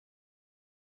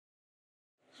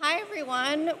Hi,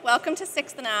 everyone. Welcome to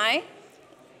Sixth&I.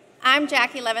 I'm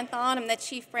Jackie Leventhal, and I'm the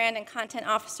Chief Brand and Content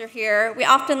Officer here. We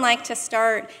often like to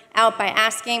start out by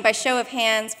asking, by show of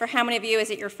hands, for how many of you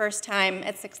is it your first time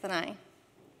at Sixth&I?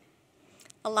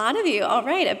 A lot of you. All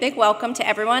right. A big welcome to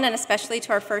everyone, and especially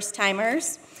to our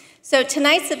first-timers. So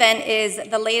tonight's event is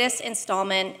the latest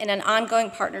installment in an ongoing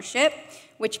partnership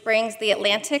which brings the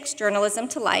Atlantic's journalism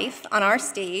to life on our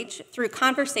stage through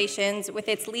conversations with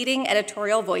its leading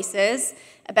editorial voices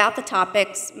about the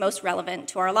topics most relevant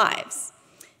to our lives.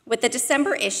 With the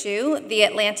December issue, The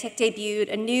Atlantic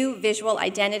debuted a new visual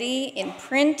identity in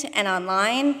print and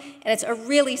online, and it's a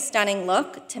really stunning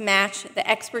look to match the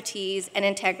expertise and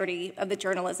integrity of the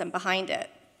journalism behind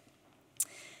it.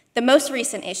 The most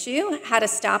recent issue, How to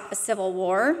Stop a Civil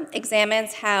War,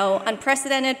 examines how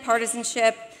unprecedented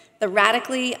partisanship, the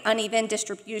radically uneven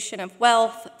distribution of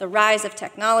wealth, the rise of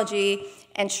technology,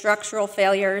 and structural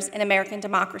failures in American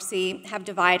democracy have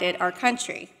divided our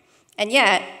country, and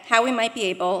yet how we might be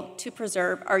able to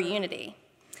preserve our unity.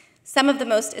 Some of the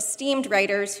most esteemed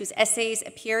writers whose essays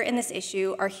appear in this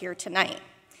issue are here tonight.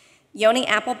 Yoni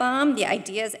Appelbaum, the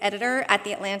ideas editor at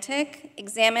The Atlantic,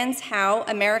 examines how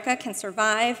America can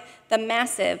survive the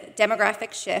massive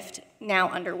demographic shift now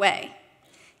underway.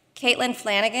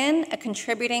 Flanagan, a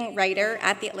contributing writer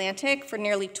at The Atlantic for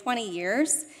nearly 20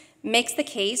 years, makes the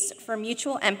case for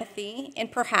mutual empathy in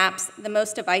perhaps the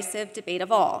most divisive debate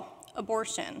of all,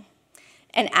 abortion.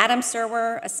 And Adam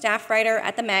Serwer, a staff writer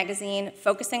at the magazine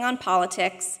focusing on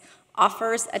politics,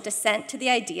 offers a dissent to the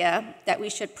idea that we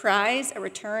should prize a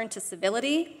return to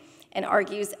civility and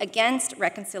argues against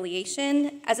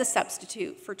reconciliation as a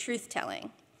substitute for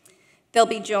truth-telling. They'll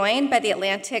be joined by The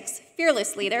Atlantic's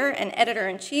fearless leader and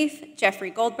editor-in-chief, Jeffrey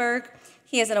Goldberg.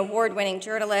 He is an award-winning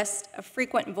journalist, a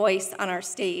frequent voice on our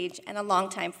stage, and a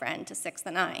longtime friend to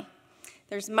Sixth&I.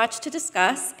 There's much to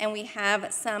discuss, and we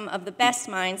have some of the best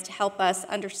minds to help us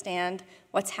understand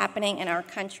what's happening in our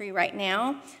country right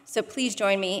now. So please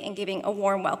join me in giving a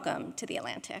warm welcome to The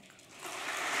Atlantic.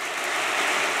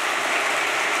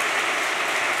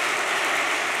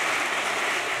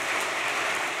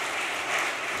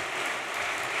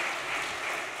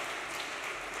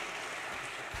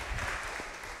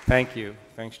 Thank you.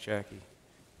 Thanks, Jackie.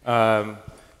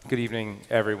 Good evening,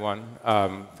 everyone.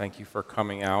 Thank you for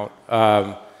coming out.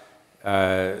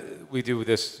 We do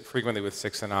this frequently with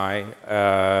Sixth&I,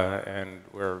 and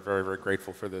we're very, very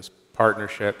grateful for this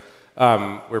partnership.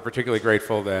 We're particularly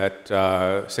grateful that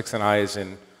Sixth&I is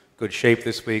in good shape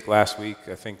this week. Last week,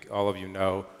 I think all of you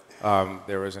know,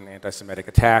 there was an anti-Semitic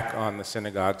attack on the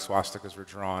synagogue. Swastikas were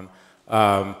drawn.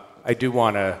 I do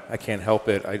want to, I can't help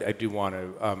it, I do want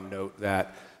to note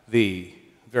that the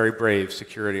very brave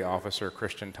security officer,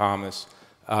 Christian Thomas,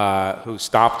 who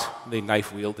stopped the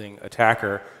knife-wielding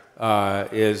attacker,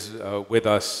 is with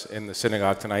us in the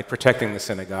synagogue tonight, protecting the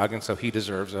synagogue, and so he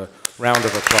deserves a round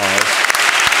of applause.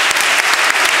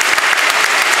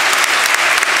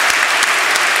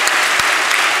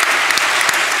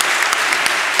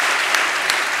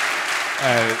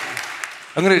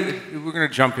 We're going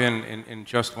to jump in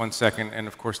just 1 second, and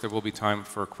of course there will be time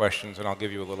for questions, and I'll give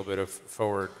you a little bit of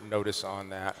forward notice on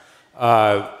that.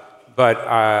 But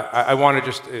I want to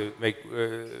just make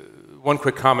one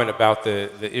quick comment about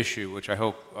the issue, which I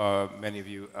hope many of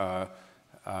you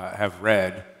have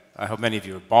read. I hope many of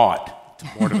you have bought,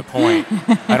 more to the point.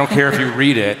 I don't care if you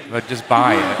read it, but just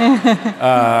buy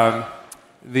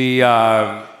it.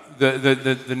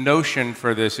 The notion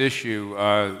for this issue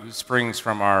springs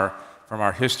from our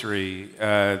history.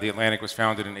 The Atlantic was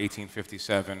founded in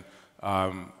 1857,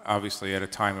 obviously at a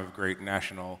time of great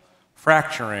national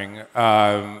fracturing,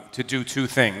 to do two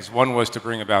things. One was to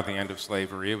bring about the end of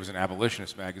slavery. It was an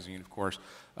abolitionist magazine, of course.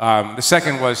 The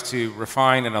second was to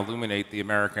refine and illuminate the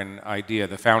American idea.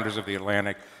 The founders of the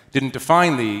Atlantic didn't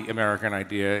define the American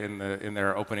idea in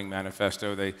their opening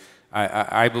manifesto.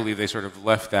 I believe they sort of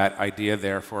left that idea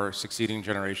there for succeeding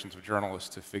generations of journalists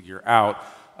to figure out.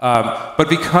 But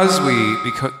because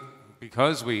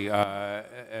we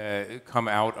come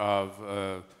out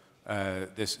of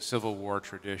this Civil War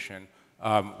tradition,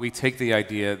 we take the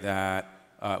idea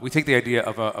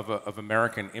of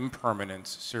American impermanence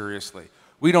seriously.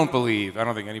 We don't believe, I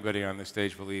don't think anybody on this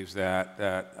stage believes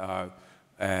that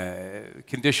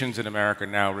conditions in America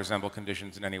now resemble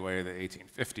conditions in any way of the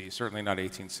 1850s, certainly not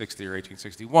 1860 or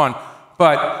 1861,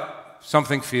 but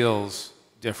something feels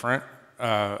different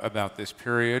about this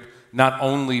period, not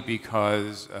only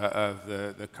because of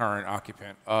the current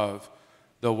occupant of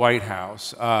the White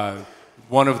House.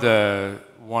 One of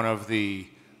the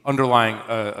underlying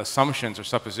assumptions or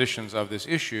suppositions of this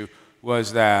issue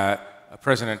was that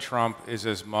President Trump is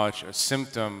as much a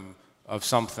symptom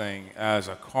something as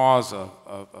a cause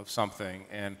of something.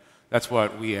 And that's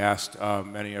what we asked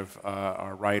many of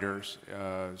our writers,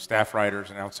 staff writers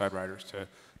and outside writers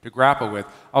to grapple with.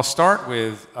 I'll start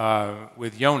with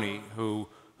Yoni, who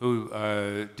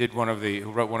wrote one of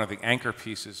the anchor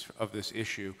pieces of this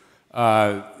issue.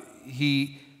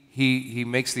 He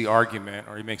makes the argument,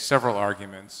 or he makes several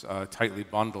arguments, tightly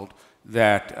bundled,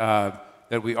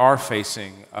 that we are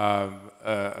facing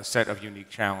a set of unique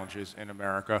challenges in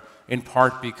America, in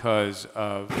part because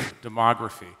of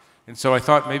demography. And so I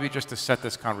thought maybe just to set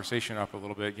this conversation up a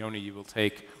little bit, Yoni, you will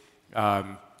take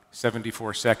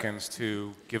 74 seconds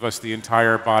to give us the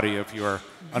entire body of your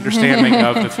understanding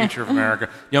of the future of America.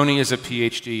 Yoni is a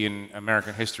PhD in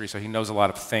American history, so he knows a lot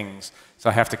of things, so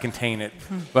I have to contain it.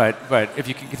 But if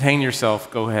you can contain yourself,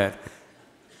 go ahead.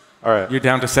 All right. You're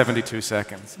down to 72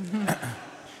 seconds.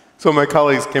 So my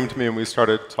colleagues came to me and we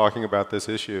started talking about this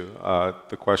issue.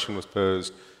 The question was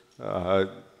posed,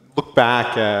 look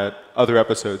back at other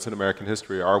episodes in American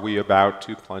history. Are we about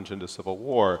to plunge into civil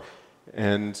war?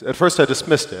 And at first I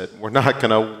dismissed it. We're not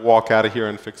going to walk out of here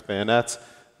and fix bayonets.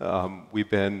 We've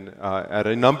been at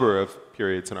a number of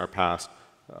periods in our past.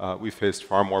 We've faced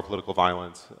far more political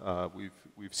violence.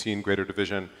 We've seen greater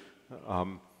division.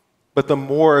 But the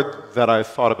more that I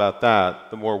thought about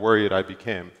that, the more worried I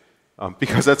became.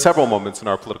 Because at several moments in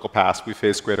our political past, we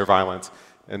faced greater violence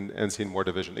and seen more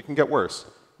division. It can get worse.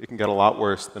 It can get a lot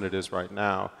worse than it is right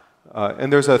now.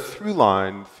 And there's a through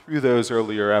line through those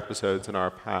earlier episodes in our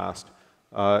past.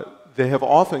 They have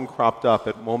often cropped up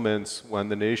at moments when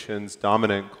the nation's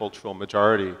dominant cultural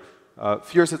majority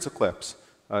fears its eclipse,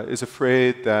 is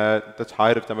afraid that the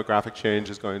tide of demographic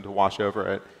change is going to wash over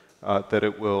it, that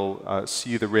it will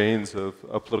see the reins of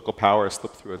political power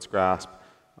slip through its grasp.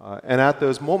 And at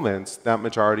those moments, that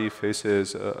majority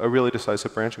faces a really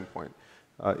decisive branching point.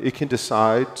 It can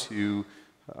decide to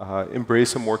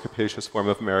embrace a more capacious form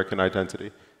of American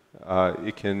identity.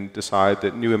 It can decide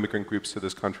that new immigrant groups to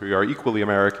this country are equally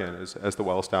American as the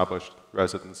well-established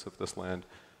residents of this land.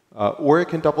 Or it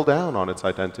can double down on its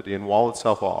identity and wall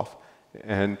itself off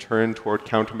and turn toward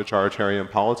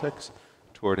counter-majoritarian politics,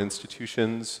 toward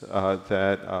institutions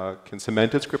that can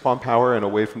cement its grip on power and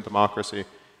away from democracy.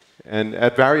 And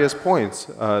at various points,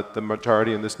 the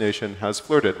majority in this nation has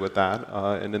flirted with that,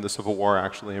 and in the Civil War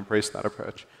actually embraced that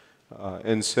approach.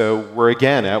 And so we're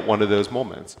again at one of those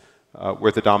moments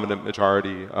where the dominant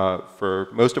majority for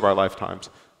most of our lifetimes,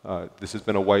 this has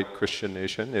been a white Christian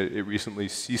nation. It recently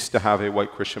ceased to have a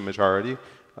white Christian majority.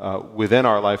 Within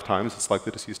our lifetimes, it's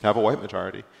likely to cease to have a white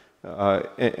majority.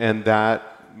 And that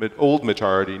old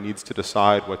majority needs to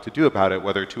decide what to do about it,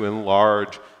 whether to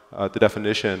enlarge the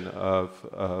definition of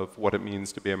what it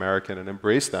means to be American and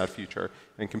embrace that future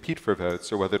and compete for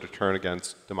votes, or whether to turn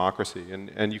against democracy.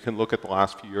 And you can look at the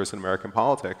last few years in American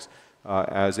politics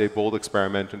as a bold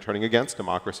experiment in turning against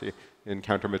democracy in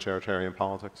counter-majoritarian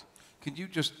politics. Could you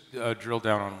just drill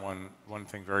down on one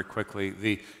thing very quickly?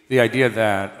 The idea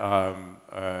that,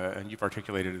 and you've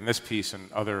articulated in this piece and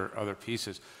other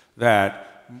pieces,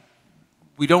 that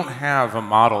we don't have a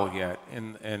model yet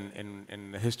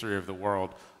in the history of the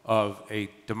world of a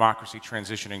democracy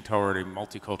transitioning toward a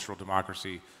multicultural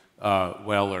democracy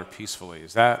well or peacefully.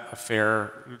 Is that a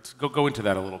fair, go into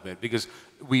that a little bit, because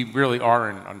we really are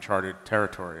in uncharted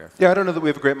territory, I think. Yeah, I don't know that we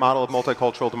have a great model of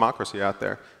multicultural democracy out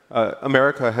there.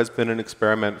 America has been an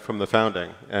experiment from the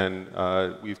founding, and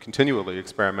we've continually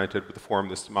experimented with the form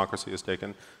this democracy has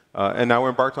taken, and now we're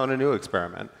embarked on a new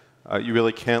experiment. You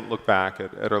really can't look back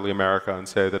at early America and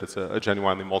say that it's a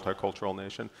genuinely multicultural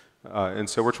nation. And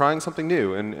so we're trying something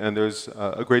new, and there's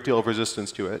a great deal of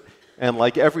resistance to it. And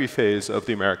like every phase of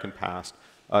the American past,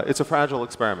 it's a fragile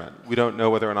experiment. We don't know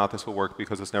whether or not this will work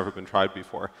because it's never been tried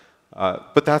before.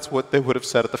 But that's what they would have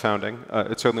said at the founding.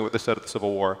 It's certainly what they said at the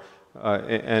Civil War.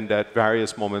 And at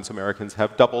various moments, Americans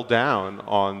have doubled down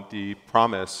on the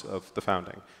promise of the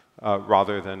founding.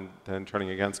 Rather than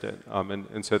turning against it.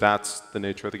 And so that's the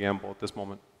nature of the gamble at this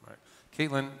moment. Right.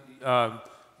 Caitlin,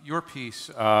 your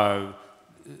piece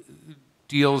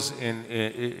deals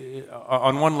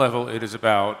on one level, it is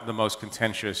about the most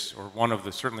contentious, or one of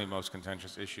the certainly most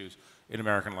contentious issues in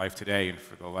American life today and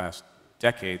for the last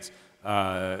decades,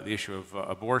 the issue of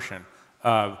abortion.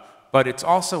 But it's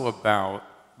also about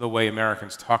the way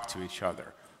Americans talk to each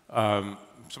other.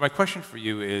 So my question for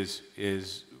you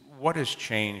is what has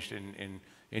changed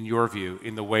in your view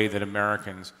in the way that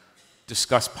Americans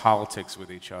discuss politics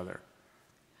with each other?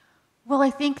 Well,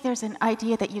 I think there's an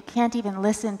idea that you can't even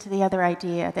listen to the other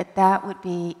idea, that would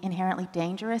be inherently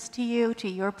dangerous to you, to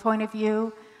your point of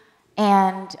view,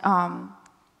 and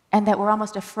that we're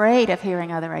almost afraid of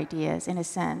hearing other ideas, in a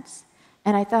sense.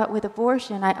 And I thought with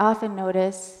abortion, I often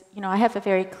notice, I have a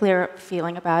very clear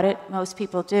feeling about it, most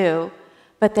people do,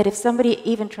 but that if somebody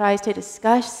even tries to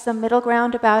discuss some middle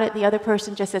ground about it, the other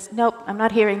person just says, nope, I'm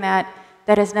not hearing that.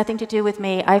 That has nothing to do with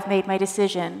me. I've made my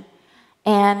decision.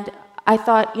 And I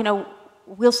thought,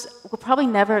 we'll probably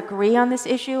never agree on this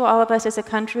issue, all of us as a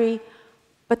country,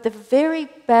 but the very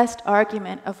best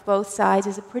argument of both sides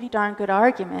is a pretty darn good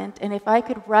argument. And if I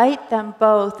could write them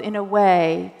both in a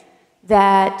way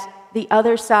that the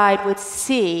other side would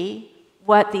see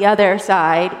what the other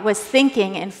side was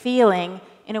thinking and feeling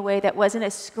in a way that wasn't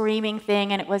a screaming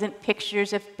thing and it wasn't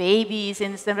pictures of babies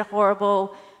in some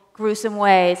horrible, gruesome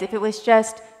ways. If it was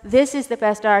just, this is the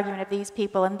best argument of these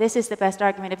people and this is the best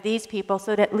argument of these people,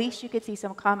 so that at least you could see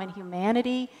some common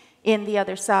humanity in the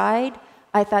other side,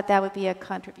 I thought that would be a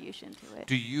contribution to it.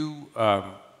 Do you, are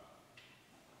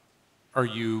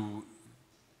you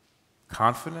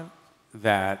confident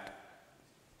that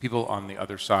people on the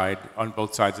other side, on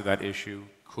both sides of that issue,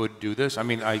 could do this? I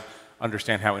mean, I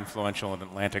understand how influential an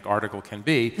Atlantic article can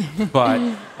be, but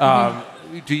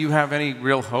do you have any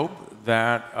real hope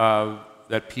that,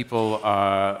 that people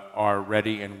are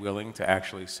ready and willing to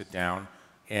actually sit down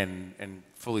and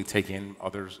fully take in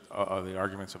the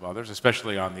arguments of others,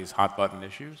 especially on these hot-button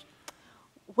issues?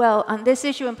 Well, on this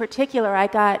issue in particular, I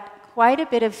got quite a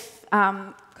bit of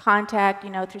contact,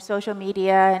 through social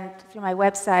media and through my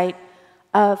website,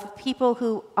 of people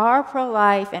who are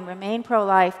pro-life and remain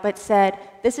pro-life, but said,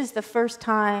 this is the first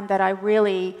time that I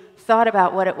really thought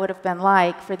about what it would have been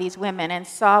like for these women and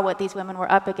saw what these women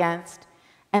were up against.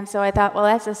 And so I thought, well,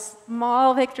 that's a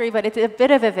small victory, but it's a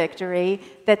bit of a victory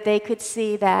that they could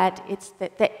see that it's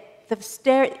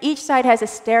each side has a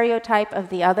stereotype of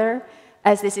the other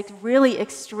as this really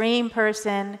extreme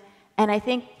person. And I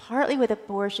think partly with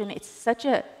abortion, it's such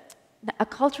a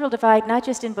cultural divide, not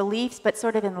just in beliefs, but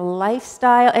sort of in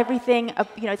lifestyle, everything.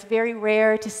 It's very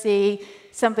rare to see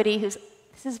somebody who's,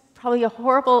 this is probably a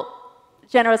horrible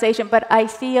generalization, but I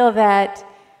feel that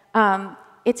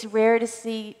it's rare to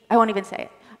see, I won't even say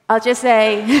it. I'll just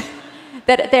say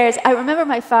that I remember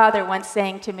my father once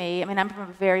saying to me, I'm from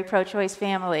a very pro-choice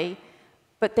family,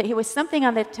 but that he was something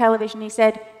on the television, he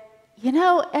said,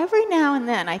 every now and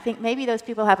then I think maybe those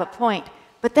people have a point,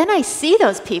 but then I see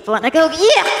those people and I go,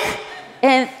 yeah!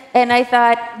 And I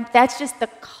thought, that's just the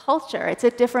culture. It's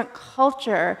a different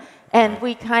culture, and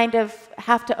we kind of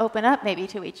have to open up maybe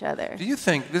to each other. Do you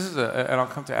think, this is and I'll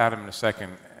come to Adam in a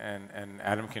second, and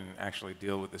Adam can actually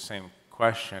deal with the same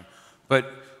question,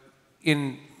 but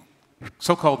in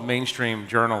so-called mainstream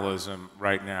journalism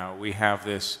right now, we have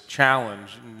this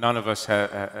challenge. None of us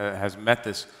has met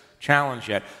this challenge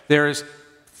yet. There is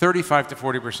 35 to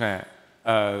 40%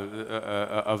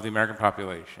 of the American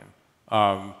population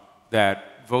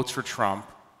that votes for Trump,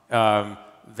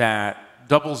 that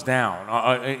doubles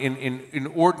down. In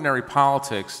ordinary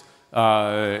politics,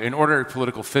 in ordinary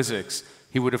political physics,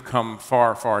 he would have come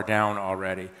far, far down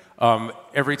already.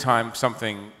 Every time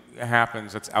something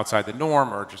happens that's outside the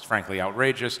norm or just frankly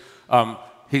outrageous,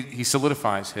 he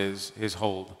solidifies his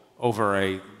hold over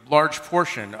a large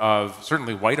portion of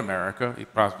certainly white America,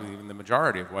 probably even the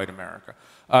majority of white America.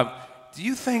 Do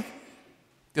you think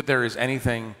that there is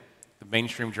anything the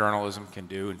mainstream journalism can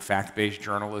do, and fact-based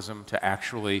journalism, to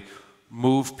actually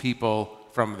move people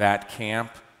from that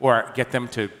camp or get them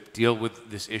to deal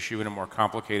with this issue in a more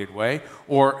complicated way?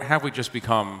 Or have we just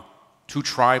become too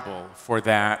tribal for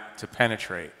that to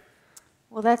penetrate?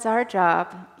 Well, that's our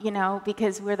job,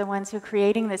 because we're the ones who are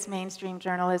creating this mainstream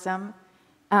journalism,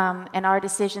 and our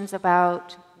decisions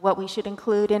about what we should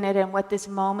include in it and what this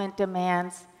moment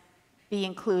demands be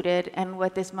included and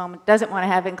what this moment doesn't want to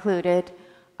have included.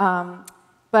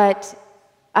 But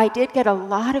I did get a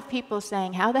lot of people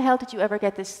saying, how the hell did you ever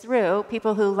get this through?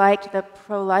 People who liked the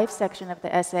pro-life section of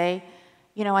the essay.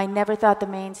 I never thought the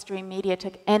mainstream media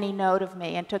took any note of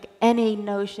me and took any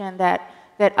notion that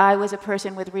I was a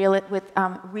person with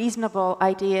reasonable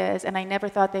ideas, and I never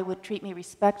thought they would treat me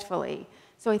respectfully.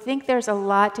 So I think there's a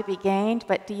lot to be gained,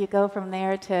 but do you go from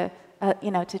there to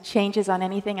changes on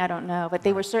anything? I don't know. But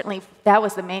they were certainly, that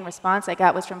was the main response I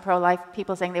got, was from pro-life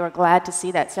people saying they were glad to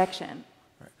see that section.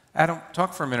 Right. Adam,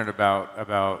 talk for a minute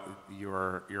about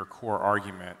your core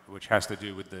argument, which has to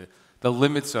do with the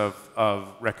limits of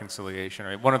reconciliation.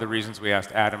 I mean, one of the reasons we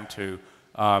asked Adam to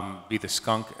be the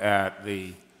skunk at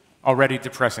the already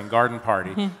depressing garden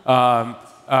party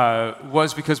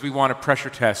was because we want to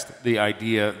pressure test the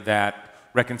idea that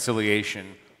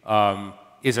reconciliation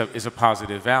is a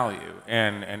positive value.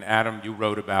 And Adam, you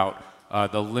wrote about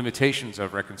the limitations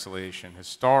of reconciliation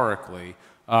historically,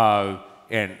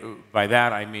 and by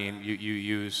that I mean you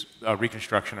use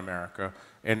Reconstruction America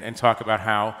and talk about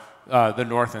how the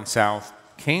North and South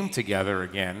came together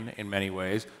again in many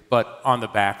ways, but on the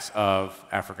backs of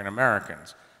African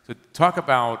Americans. So talk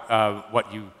about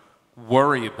what you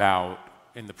worry about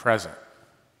in the present.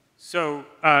 So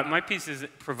my piece is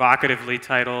provocatively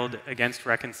titled Against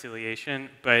Reconciliation,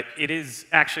 but it is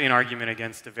actually an argument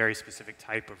against a very specific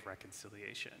type of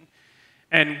reconciliation.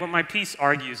 And what my piece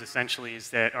argues essentially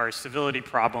is that our civility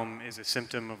problem is a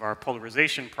symptom of our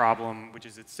polarization problem, which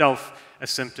is itself a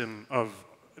symptom of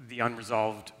the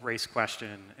unresolved race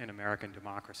question in American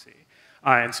democracy.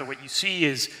 And so what you see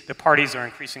is the parties are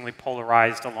increasingly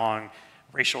polarized along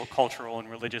racial, cultural, and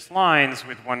religious lines,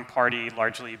 with one party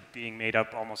largely being made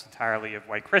up almost entirely of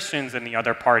white Christians and the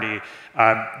other party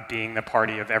being the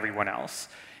party of everyone else.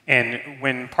 And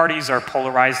when parties are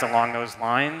polarized along those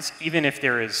lines, even if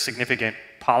there is significant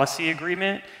policy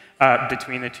agreement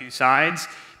between the two sides,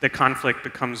 the conflict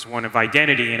becomes one of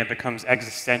identity and it becomes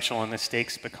existential and the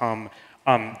stakes become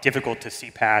difficult to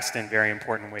see past in very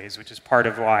important ways, which is part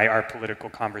of why our political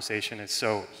conversation is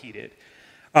so heated.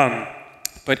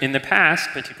 But in the past,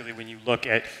 particularly when you look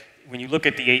at the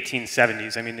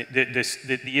 1870s, I mean,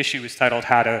 the issue is titled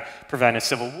How to Prevent a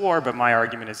Civil War, but my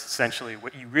argument is essentially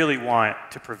what you really want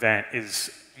to prevent is,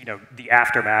 the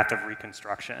aftermath of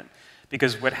Reconstruction.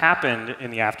 Because what happened in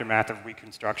the aftermath of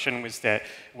Reconstruction was that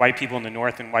white people in the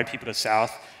North and white people in the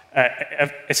South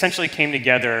essentially came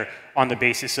together on the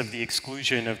basis of the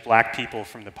exclusion of black people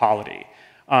from the polity.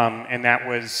 And that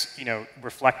was,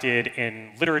 reflected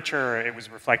in literature, it was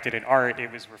reflected in art,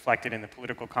 it was reflected in the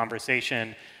political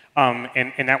conversation.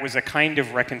 And that was a kind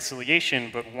of reconciliation,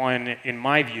 but one, in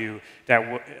my view,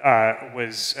 that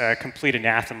was complete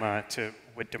anathema to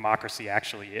what democracy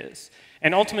actually is.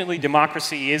 And ultimately,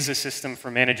 democracy is a system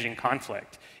for managing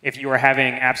conflict. If you are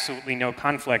having absolutely no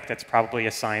conflict, that's probably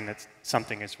a sign that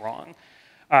something is wrong.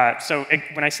 So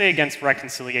when I say against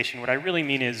reconciliation, what I really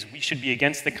mean is we should be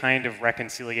against the kind of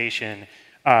reconciliation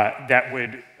that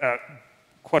would,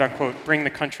 quote unquote, bring the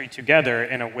country together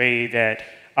in a way that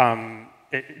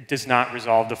it does not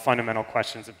resolve the fundamental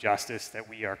questions of justice that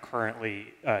we are currently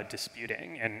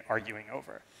disputing and arguing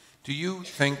over. Do you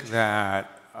think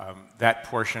that that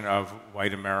portion of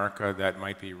white America that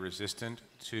might be resistant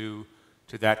to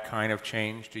that kind of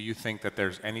change, do you think that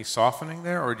there's any softening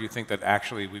there, or do you think that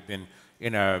actually we've been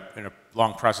in a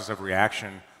long process of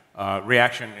reaction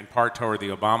in part toward the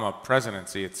Obama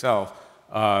presidency itself?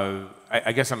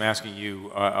 I guess I'm asking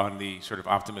you on the sort of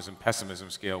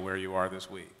optimism-pessimism scale where you are this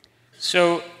week.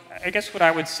 So I guess what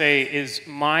I would say is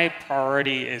my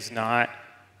priority is not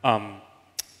one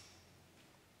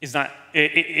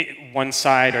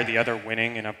side or the other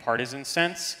winning in a partisan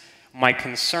sense. My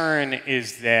concern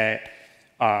is that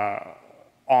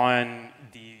on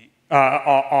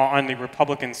the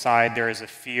Republican side, there is a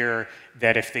fear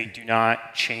that if they do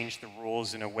not change the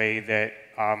rules in a way that,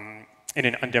 in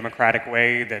an undemocratic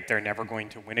way, that they're never going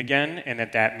to win again, and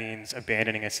that means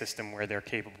abandoning a system where they're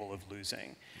capable of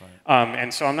losing. Right.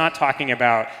 And so I'm not talking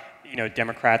about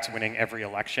Democrats winning every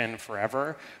election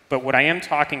forever, but what I am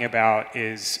talking about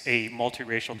is a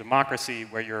multiracial democracy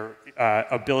where your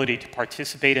ability to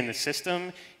participate in the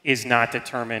system is not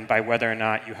determined by whether or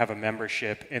not you have a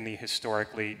membership in the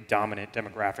historically dominant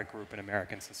demographic group in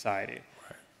American society.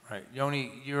 Right.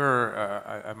 Yoni,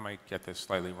 I might get this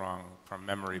slightly wrong from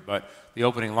memory, but the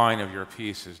opening line of your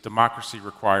piece is democracy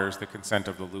requires the consent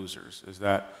of the losers. Is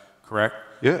that correct?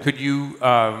 Yeah. Could you,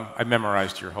 I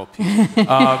memorized your whole piece.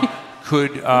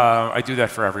 I do that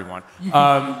for everyone.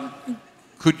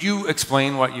 Could you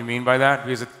explain what you mean by that?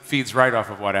 Because it feeds right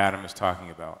off of what Adam is talking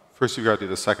about. First, you've got to do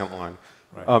the second line.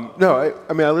 Right. No,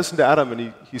 I mean, I listen to Adam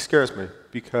and he scares me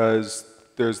because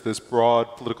there's this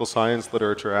broad political science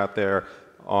literature out there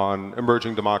on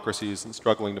emerging democracies and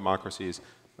struggling democracies.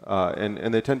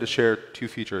 And they tend to share two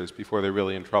features before they're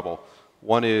really in trouble.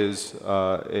 One is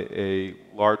a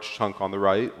large chunk on the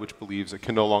right which believes it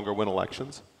can no longer win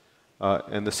elections.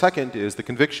 And the second is the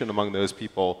conviction among those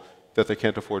people that they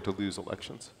can't afford to lose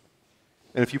elections.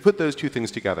 And if you put those two things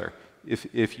together,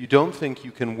 if you don't think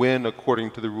you can win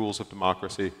according to the rules of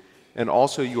democracy, and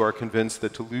also you are convinced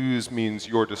that to lose means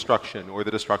your destruction or the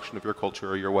destruction of your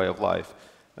culture or your way of life,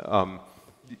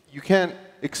 you can't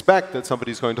expect that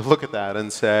somebody's going to look at that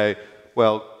and say,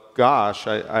 well, gosh,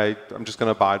 I'm just going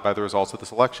to abide by the results of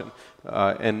this election.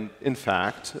 And in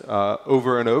fact,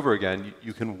 over and over again,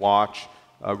 you can watch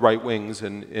right wings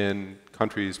in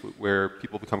countries where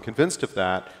people become convinced of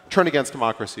that, turn against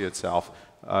democracy itself,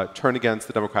 turn against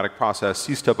the democratic process,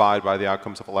 cease to abide by the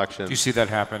outcomes of elections. Do you see that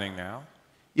happening now?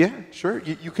 Yeah, sure.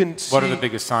 You can see. What are the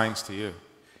biggest signs to you?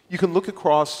 You can look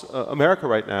across America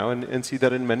right now and see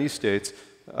that in many states,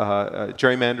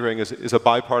 gerrymandering is a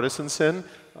bipartisan sin,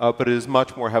 but it is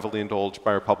much more heavily indulged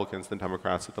by Republicans than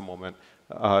Democrats at the moment.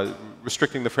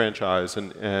 Restricting the franchise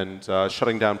and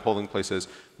shutting down polling places,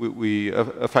 we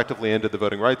effectively ended the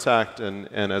Voting Rights Act, and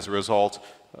as a result,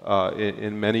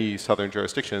 in many southern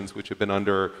jurisdictions which have been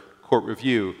under court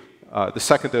review, the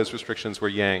second those restrictions were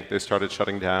yanked, they started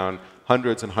shutting down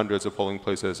hundreds and hundreds of polling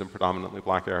places in predominantly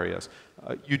black areas.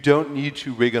 You don't need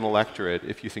to rig an electorate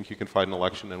if you think you can fight an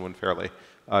election and win fairly.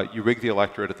 You rig the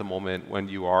electorate at the moment when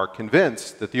you are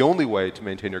convinced that the only way to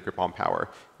maintain your grip on power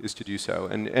is to do so.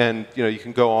 And you know, you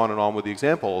can go on and on with the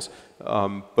examples,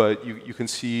 but you can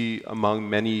see among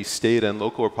many state and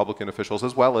local Republican officials,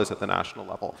 as well as at the national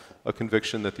level, a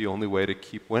conviction that the only way to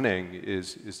keep winning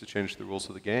is to change the rules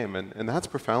of the game, and that's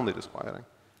profoundly disquieting.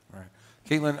 Right.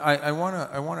 Caitlin, I want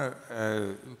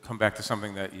to come back to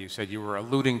something that you said. You were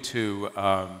alluding to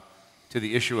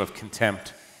the issue of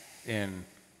contempt in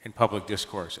public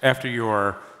discourse. After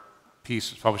your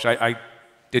piece was published, I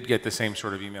did get the same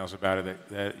sort of emails about it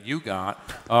that you got,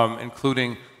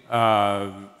 including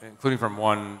from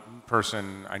one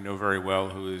person I know very well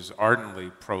who is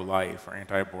ardently pro-life or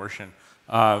anti-abortion,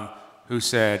 who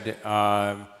said,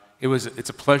 it's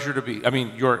a pleasure to be, I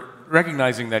mean, you're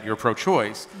recognizing that you're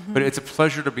pro-choice, but it's a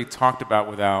pleasure to be talked about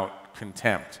without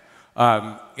contempt.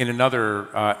 In another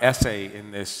essay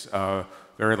in this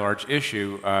very large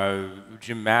issue,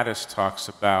 Jim Mattis talks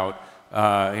about,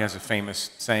 he has a famous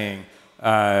saying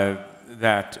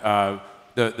that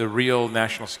the real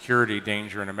national security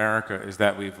danger in America is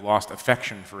that we've lost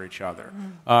affection for each other.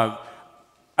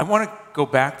 I want to go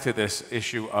back to this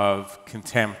issue of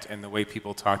contempt and the way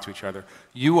people talk to each other.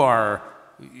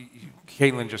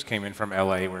 Caitlin just came in from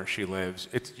LA where she lives.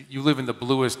 You live in the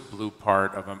bluest blue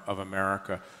part of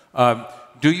America.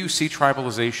 Do you see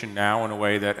tribalization now in a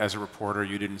way that, as a reporter,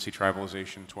 you didn't see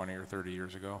tribalization 20 or 30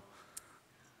 years ago?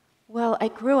 Well, I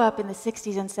grew up in the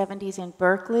 60s and 70s in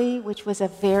Berkeley, which was a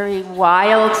very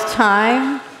wild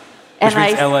time. Which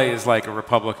means LA is like a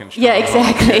Republican state. Yeah,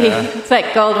 exactly. Yeah. It's like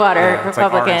Goldwater Republicans. It's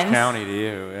like Orange County to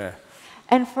you, yeah.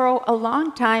 And for a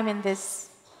long time in this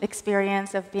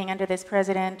experience of being under this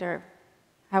president, or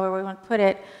however we want to put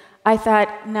it, I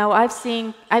thought, no, I've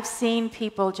seen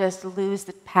people just lose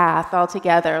the path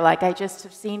altogether. Like, I just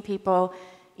have seen people,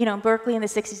 you know, in Berkeley in the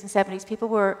 60s and 70s,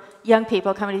 young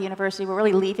people coming to the university were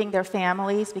really leaving their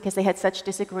families because they had such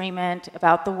disagreement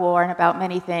about the war and about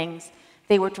many things.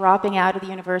 They were dropping out of the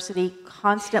university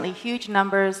constantly, huge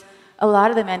numbers. A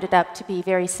lot of them ended up to be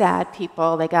very sad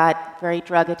people. They got very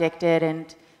drug addicted,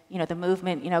 and, you know, the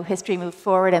movement, you know, history moved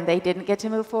forward and they didn't get to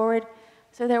move forward.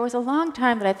 So there was a long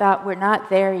time that I thought, we're not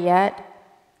there yet.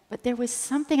 But there was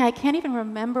something, I can't even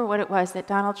remember what it was, that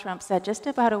Donald Trump said just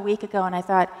about a week ago, and I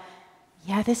thought,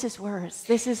 yeah, this is worse.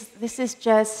 This is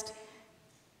just,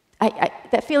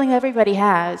 that feeling everybody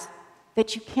has,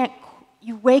 that you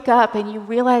wake up and you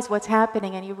realize what's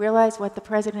happening, and you realize what the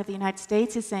President of the United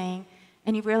States is saying,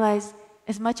 and you realize,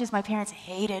 as much as my parents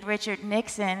hated Richard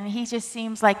Nixon, he just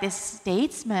seems like this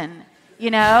statesman, you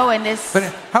know, and this... But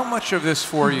how much of this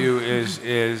for you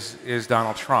is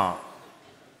Donald Trump?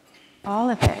 All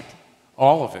of it.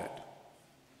 All of it?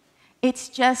 It's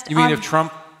just... You mean if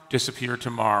Trump disappeared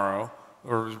tomorrow,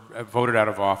 or voted out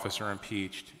of office or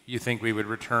impeached, you think we would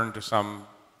return to some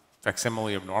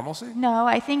facsimile of normalcy? No,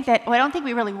 I think that, well, I don't think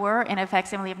we really were in a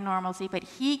facsimile of normalcy, but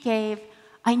he gave...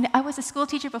 I was a school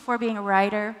teacher before being a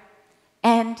writer,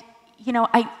 and, you know,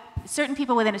 certain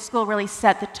people within a school really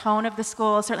set the tone of the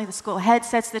school. Certainly the school head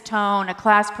sets the tone, a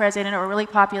class president or a really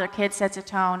popular kid sets a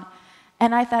tone.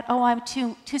 And I thought, oh, I'm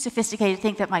too sophisticated to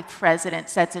think that my president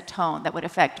sets a tone that would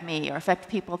affect me or affect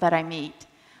people that I meet.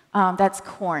 That's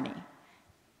corny.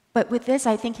 But with this,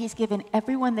 I think he's given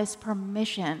everyone this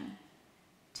permission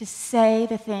to say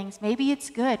the things. Maybe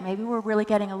it's good. Maybe we're really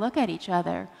getting a look at each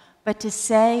other. But to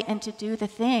say and to do the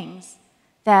things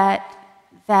that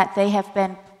they have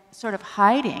been sort of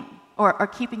hiding or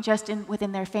keeping just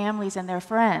within their families and their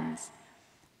friends.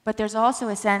 But there's also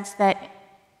a sense that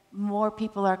more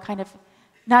people are kind of,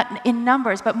 not in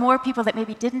numbers, but more people that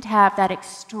maybe didn't have that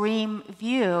extreme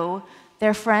view,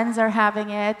 their friends are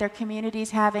having it, their community's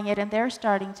having it, and they're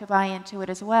starting to buy into it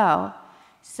as well.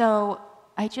 So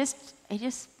I think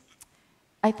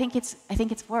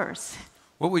it's worse.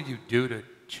 What would you do to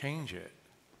change it?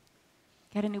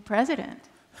 Get a new president.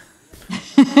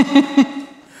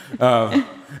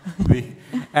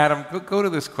 Adam, go to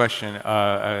this question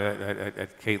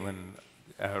that Caitlin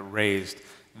raised.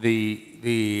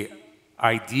 The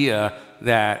idea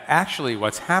that actually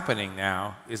what's happening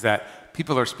now is that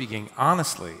people are speaking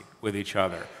honestly with each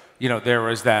other. You know, there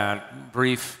was that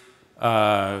brief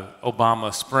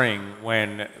Obama spring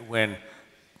when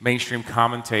mainstream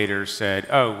commentators said,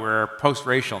 oh, we're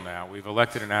post-racial now. We've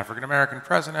elected an African-American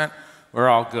president. We're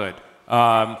all good.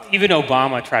 Even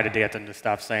Obama tried to get them to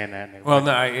stop saying that. Well,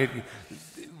 no,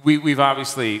 we've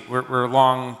obviously, we're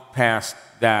long past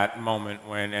that moment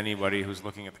when anybody who's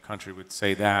looking at the country would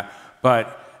say that. But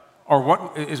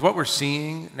what we're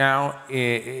seeing now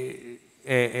a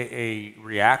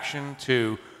reaction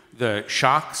to the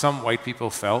shock some white people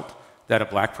felt that a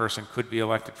black person could be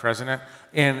elected president?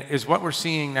 And is what we're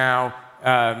seeing now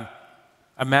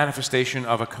a manifestation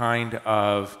of a kind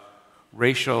of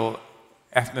racial,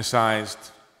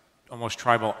 ethnicized, almost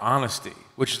tribal honesty,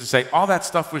 which is to say all that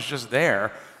stuff was just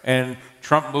there, and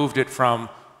Trump moved it from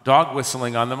dog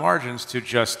whistling on the margins to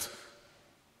just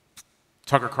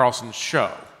Tucker Carlson's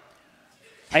show?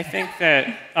 I think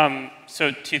that,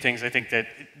 so two things. I think that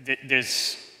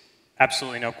there's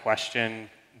absolutely no question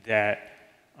that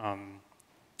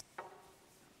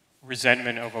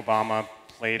resentment of Obama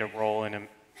played a role in a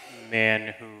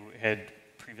man who had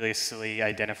previously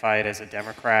identified as a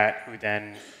Democrat, who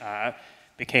then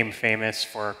became famous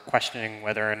for questioning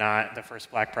whether or not the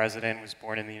first black president was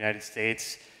born in the United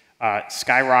States,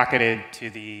 skyrocketed to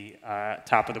the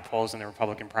top of the polls in the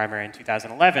Republican primary in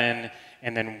 2011,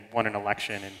 and then won an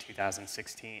election in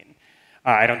 2016.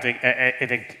 I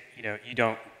think you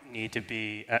don't need to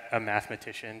be a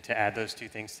mathematician to add those two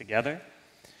things together.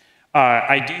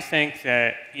 I do think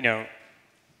that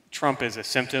Trump is a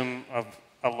symptom of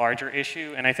a larger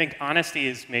issue, and I think honesty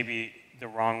is maybe the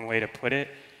wrong way to put it.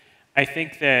 I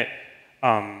think that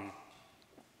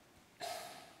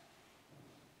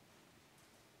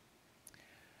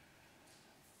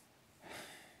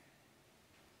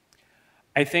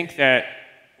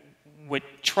what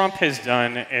Trump has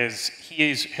done is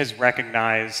has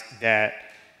recognized that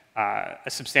a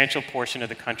substantial portion of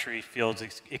the country feels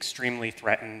extremely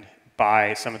threatened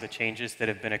by some of the changes that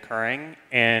have been occurring,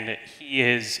 and he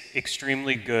is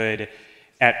extremely good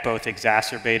at both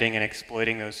exacerbating and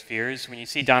exploiting those fears. When you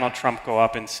see Donald Trump go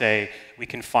up and say, we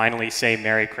can finally say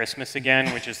Merry Christmas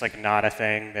again, which is like not a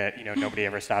thing that nobody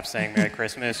ever stops saying Merry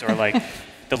Christmas, or like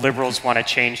the liberals want to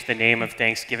change the name of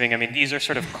Thanksgiving. I mean, these are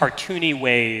sort of cartoony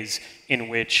ways in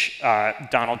which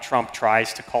Donald Trump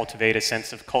tries to cultivate a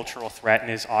sense of cultural threat in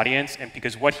his audience, and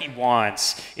because what he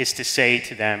wants is to say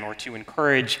to them, or to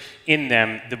encourage in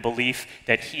them, the belief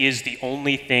that he is the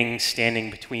only thing standing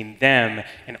between them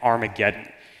and Armageddon.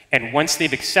 And once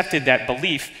they've accepted that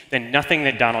belief, then nothing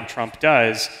that Donald Trump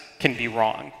does can be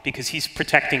wrong, because he's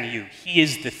protecting you. He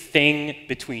is the thing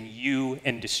between you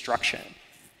and destruction.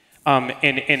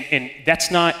 And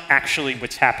that's not actually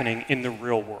what's happening in the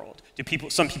real world. Do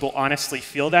some people honestly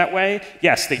feel that way?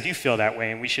 Yes, they do feel that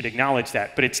way, and we should acknowledge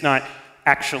that, but it's not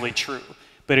actually true.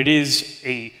 But it is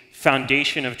a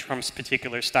foundation of Trump's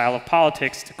particular style of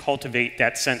politics to cultivate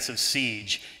that sense of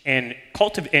siege. And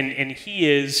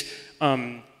he is,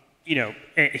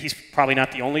 he's probably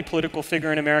not the only political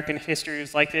figure in American history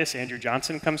who's like this. Andrew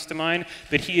Johnson comes to mind,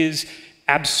 but he is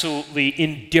absolutely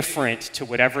indifferent to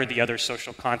whatever the other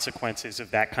social consequences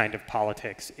of that kind of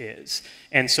politics is.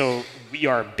 And so we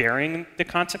are bearing the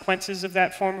consequences of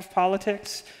that form of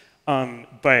politics.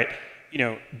 But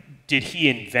did he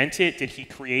invent it? Did he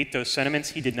create those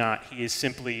sentiments? He did not. He is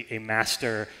simply a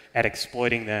master at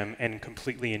exploiting them and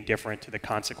completely indifferent to the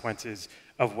consequences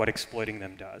of what exploiting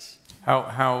them does.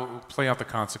 How play out the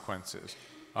consequences?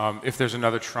 If there's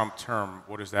another Trump term,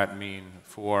 what does that mean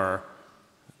for?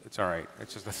 It's all right.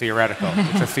 It's just a theoretical.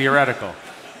 It's a theoretical.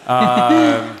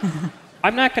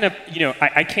 I'm not going to,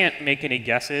 I can't make any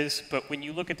guesses, but when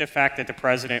you look at the fact that the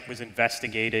president was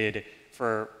investigated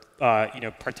for,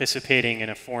 participating in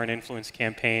a foreign influence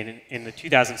campaign in the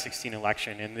 2016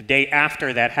 election, and the day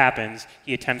after that happens,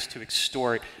 he attempts to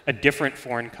extort a different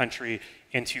foreign country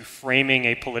into framing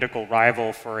a political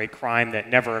rival for a crime that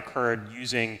never occurred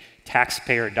using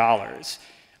taxpayer dollars.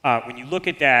 When you look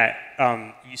at that,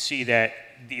 you see that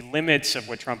the limits of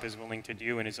what Trump is willing to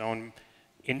do in his own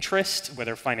interest,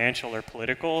 whether financial or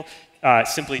political,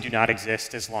 simply do not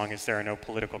exist as long as there are no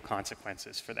political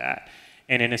consequences for that.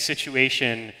 And in a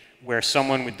situation where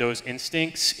someone with those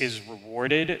instincts is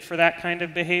rewarded for that kind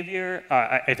of behavior,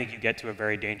 I think you get to a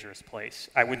very dangerous place.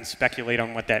 I wouldn't speculate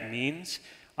on what that means,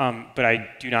 but I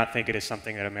do not think it is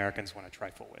something that Americans want to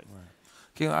trifle with. Right.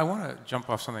 Okay, I want to jump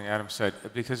off something Adam said,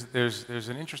 because there's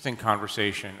an interesting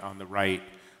conversation on the right,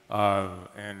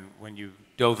 and when you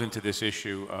dove into this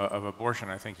issue of abortion,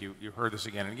 I think you heard this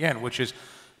again and again, which is,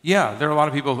 yeah, there are a lot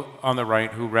of people on the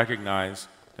right who recognize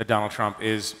that Donald Trump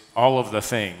is all of the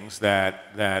things that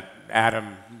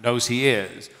Adam knows he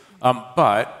is,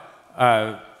 but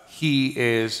he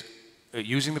is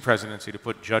using the presidency to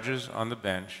put judges on the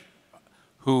bench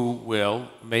who will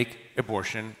make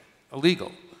abortion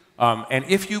illegal. And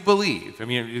if you believe, I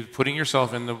mean, putting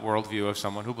yourself in the worldview of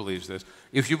someone who believes this,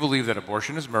 if you believe that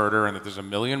abortion is murder and that there's 1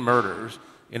 million murders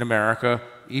in America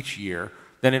each year,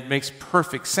 then it makes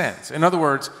perfect sense. In other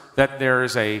words, that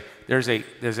there's a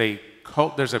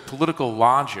political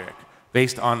logic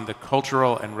based on the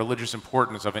cultural and religious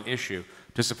importance of an issue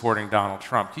to supporting Donald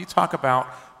Trump. Can you talk about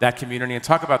that community and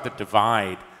talk about the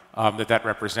divide that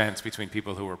represents between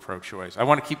people who are pro-choice? I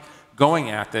want to keep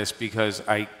going at this because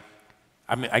I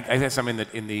guess I'm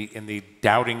in the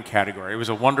doubting category. It was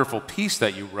a wonderful piece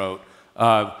that you wrote,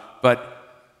 but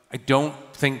I don't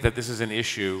think that this is an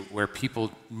issue where people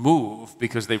move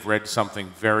because they've read something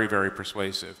very, very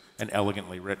persuasive and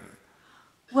elegantly written.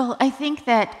 Well, I think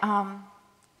that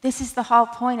this is the whole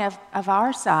point of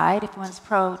our side, if one's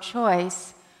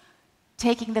pro-choice,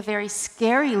 taking the very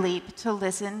scary leap to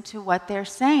listen to what they're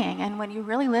saying. And when you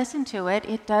really listen to it,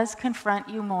 it does confront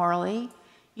you morally.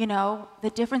 You know, the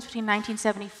difference between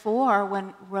 1974,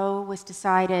 when Roe was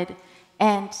decided,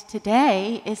 and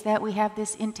today is that we have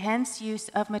this intense use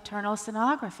of maternal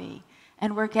sonography.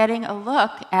 And we're getting a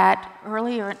look at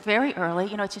very early,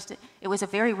 you know, it was a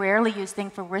very rarely used thing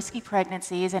for risky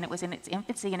pregnancies, and it was in its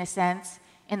infancy, in a sense,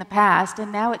 in the past.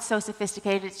 And now it's so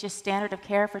sophisticated, it's just standard of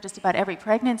care for just about every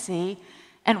pregnancy.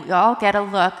 And we all get a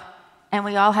look, and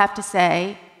we all have to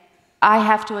say, I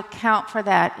have to account for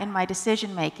that in my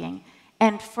decision making.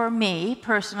 And for me,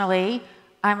 personally,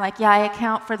 I'm like, yeah, I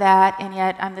account for that, and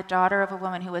yet I'm the daughter of a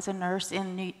woman who was a nurse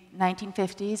in the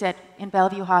 1950s in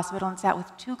Bellevue Hospital and sat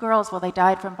with 2 girls while they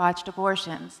died from botched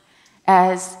abortions.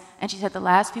 And she said the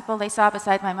last people they saw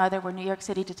beside my mother were New York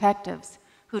City detectives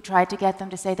who tried to get them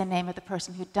to say the name of the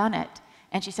person who'd done it.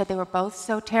 And she said they were both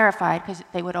so terrified, because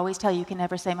they would always tell you can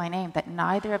never say my name, that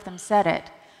neither of them said it.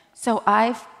 So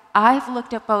I've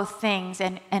looked at both things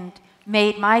and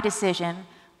made my decision,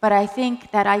 but I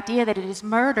think that idea that it is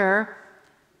murder,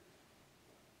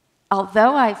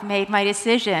 although I've made my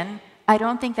decision, I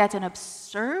don't think that's an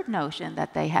absurd notion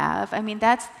that they have. I mean,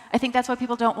 I think that's why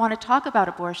people don't want to talk about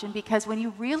abortion, because when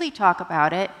you really talk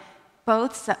about it,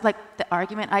 like the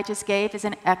argument I just gave is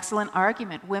an excellent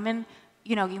argument. Women,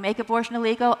 you know, you make abortion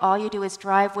illegal, all you do is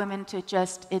drive women to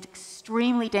just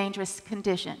extremely dangerous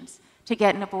conditions to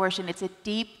get an abortion. It's a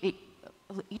deep,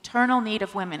 eternal need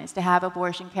of women is to have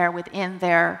abortion care within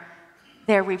their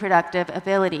reproductive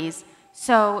abilities.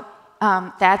 So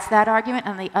that's that argument.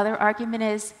 And the other argument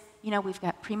is, you know, we've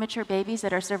got premature babies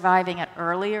that are surviving at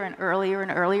earlier and earlier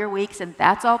and earlier weeks, and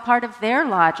that's all part of their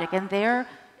logic and their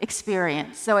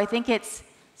experience. So I think it's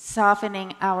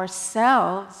softening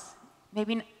ourselves.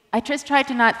 Maybe I just tried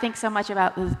to not think so much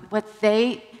about what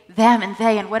them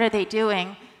and what are they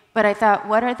doing, but I thought,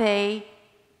 what are they,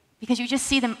 because you just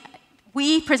see them,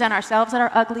 we present ourselves at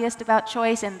our ugliest about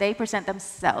choice, and they present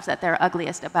themselves at their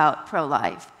ugliest about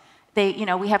pro-life. You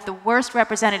know, we have the worst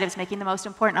representatives making the most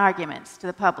important arguments to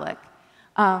the public.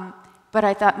 But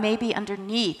I thought maybe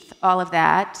underneath all of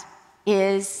that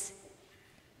is,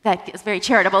 that is very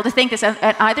charitable to think this on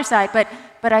either side,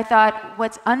 but I thought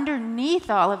what's underneath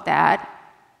all of that,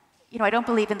 you know, I don't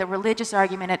believe in the religious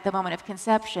argument at the moment of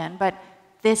conception, but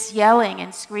this yelling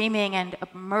and screaming and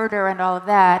murder and all of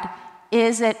that,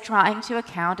 is it trying to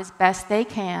account as best they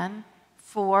can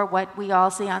for what we all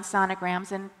see on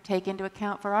sonograms and take into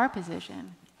account for our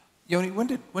position. Yoni, when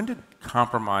did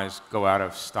compromise go out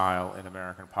of style in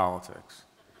American politics?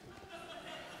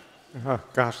 Oh,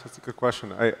 gosh, that's a good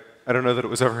question. I don't know that it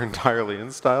was ever entirely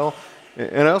in style,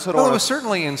 and I also don't. Well, it was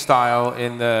certainly in style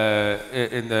in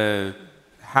the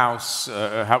House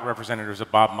Representatives of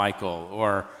Bob Michael,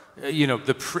 or you know,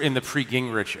 in the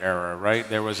pre-Gingrich era, right?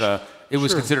 It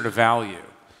was considered a value.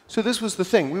 So this was the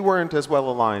thing. We weren't as well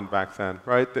aligned back then,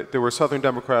 right? There were Southern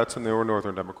Democrats and there were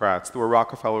Northern Democrats. There were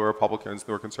Rockefeller Republicans,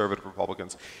 there were conservative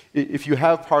Republicans. If you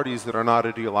have parties that are not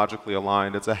ideologically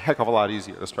aligned, it's a heck of a lot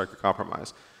easier to strike a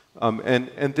compromise.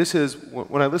 And this is,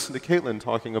 when I listen to Caitlin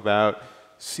talking about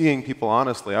seeing people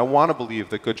honestly, I want to believe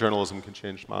that good journalism can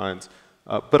change minds.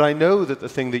 But I know that the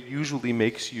thing that usually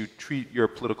makes you treat your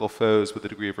political foes with a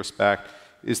degree of respect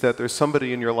is that there's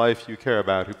somebody in your life you care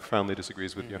about who profoundly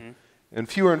disagrees with you. And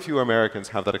fewer Americans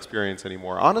have that experience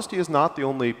anymore. Honesty is not the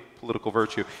only political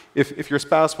virtue. If your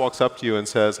spouse walks up to you and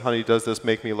says, honey, does this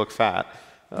make me look fat?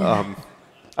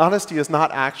 Honesty is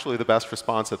not actually the best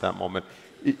response at that moment.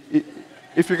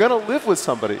 If you're going to live with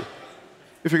somebody,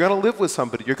 you're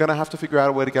going to have to figure out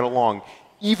a way to get along,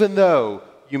 even though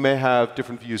you may have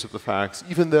different views of the facts,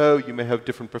 even though you may have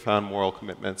different profound moral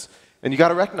commitments. And you got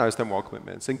to recognize their moral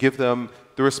commitments and give them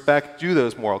the respect due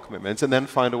those moral commitments, and then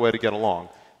find a way to get along.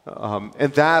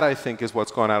 And that, I think, is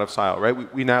what's gone out of style,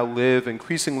 right? We now live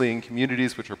increasingly in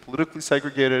communities which are politically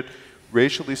segregated,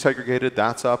 racially segregated.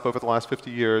 That's up over the last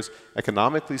 50 years.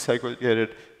 Economically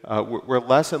segregated. We're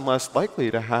less and less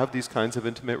likely to have these kinds of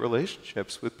intimate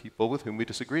relationships with people with whom we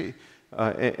disagree.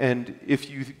 And if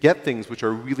you get things which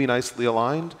are really nicely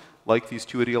aligned, like these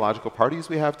two ideological parties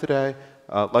we have today,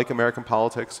 like American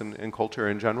politics and culture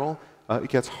in general, it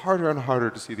gets harder and harder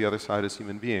to see the other side as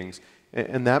human beings.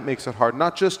 And that makes it hard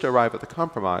not just to arrive at the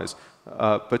compromise,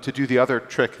 but to do the other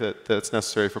trick that's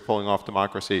necessary for pulling off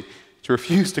democracy, to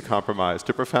refuse to compromise,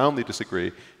 to profoundly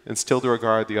disagree, and still to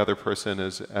regard the other person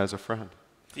as a friend.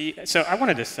 So I want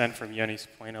to dissent from Yoni's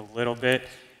point a little bit.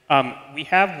 We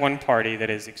have one party that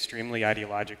is extremely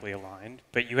ideologically aligned,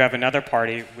 but you have another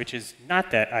party which is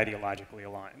not that ideologically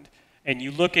aligned. And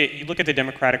you look at the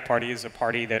Democratic Party as a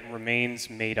party that remains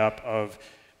made up of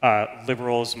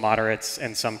liberals, moderates,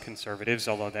 and some conservatives,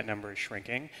 although that number is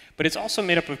shrinking. But it's also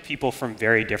made up of people from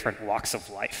very different walks of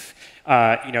life.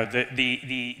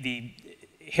 The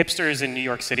hipsters in New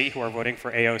York City who are voting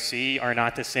for AOC are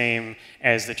not the same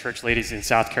as the church ladies in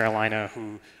South Carolina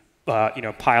who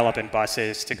pile up in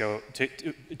buses to go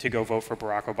vote for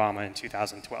Barack Obama in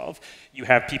 2012. You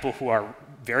have people who are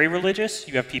very religious.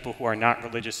 You have people who are not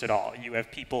religious at all. You have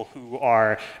people who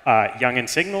are young and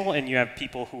single, and you have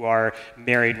people who are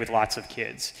married with lots of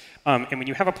kids. And when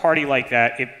you have a party like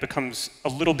that, it becomes a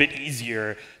little bit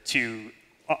easier to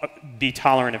be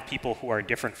tolerant of people who are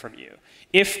different from you.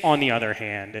 If, on the other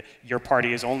hand, your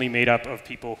party is only made up of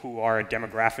people who are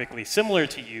demographically similar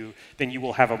to you, then you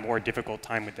will have a more difficult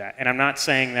time with that. And I'm not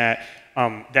saying that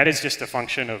that is just a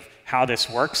function of how this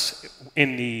works.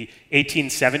 In the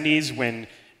 1870s, when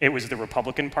it was the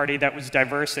Republican Party that was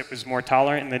diverse, it was more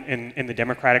tolerant, and the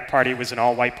Democratic Party was an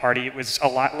all-white party, it was a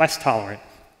lot less tolerant,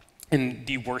 and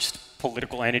the worst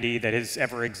political entity that has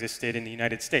ever existed in the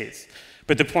United States.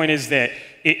 But the point is that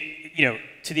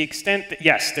to the extent that,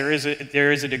 yes, there is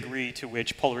a degree to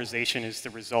which polarization is the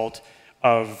result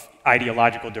of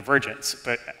ideological divergence.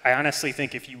 But I honestly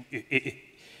think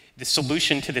the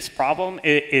solution to this problem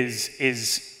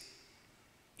is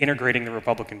integrating the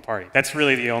Republican Party. That's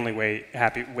really the only way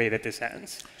that this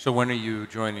ends. So when are you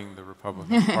joining the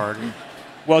Republican Party?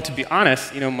 Well, to be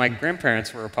honest, my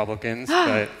grandparents were Republicans,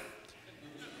 but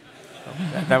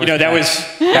that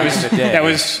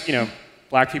was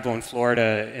black people in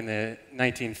Florida in the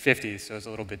 1950s, so it's a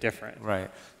little bit different.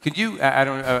 Right. Could you,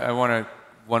 I want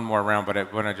one more round, but I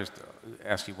want to just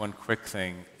ask you one quick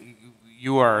thing.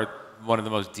 You are one of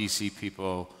the most DC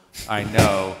people I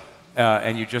know,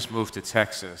 and you just moved to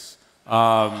Texas.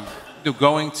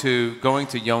 Going to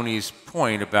Yoni's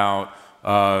point about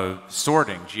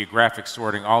sorting, geographic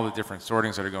sorting, all the different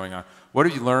sortings that are going on, what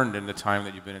have you learned in the time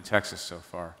that you've been in Texas so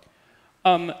far?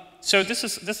 So this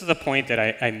is a point that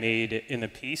I made in the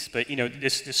piece, but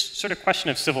this sort of question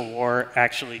of civil war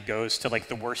actually goes to like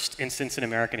the worst instance in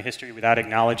American history without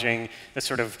acknowledging the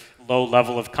sort of low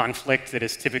level of conflict that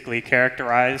has typically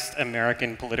characterized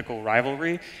American political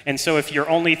rivalry. And so if you're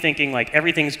only thinking like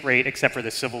everything's great except for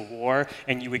the Civil War,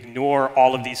 and you ignore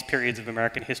all of these periods of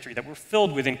American history that were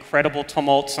filled with incredible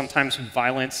tumult, sometimes with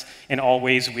violence, and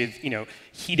always with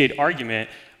heated argument,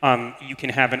 you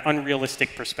can have an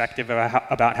unrealistic perspective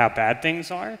about how bad things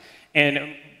are.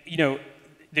 And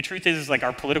the truth is like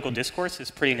our political discourse is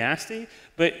pretty nasty,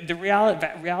 but the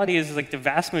reality is like the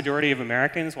vast majority of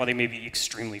Americans, while they may be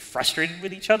extremely frustrated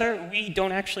with each other, we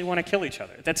don't actually want to kill each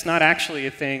other. That's not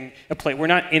actually we're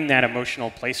not in that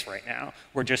emotional place right now.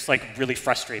 We're just like really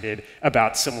frustrated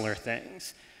about similar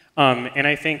things. And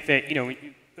I think that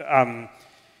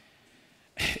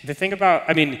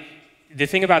the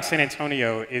thing about San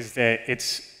Antonio is that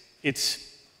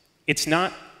it's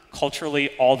not culturally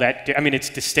all that. It's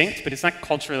distinct, but it's not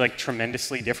culturally like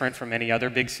tremendously different from any other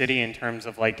big city in terms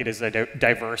of like it is a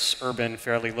diverse, urban,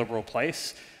 fairly liberal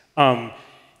place. And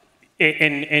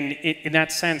in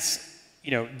that sense,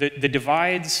 the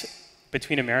divides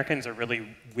between Americans are really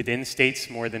within states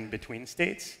more than between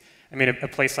states. A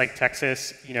place like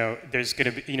Texas, there's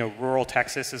going to be, rural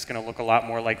Texas is going to look a lot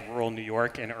more like rural New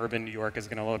York, and urban New York is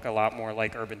going to look a lot more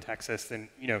like urban Texas than,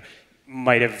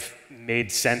 might have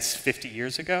made sense 50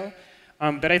 years ago.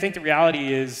 But I think the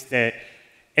reality is that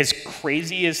as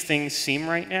crazy as things seem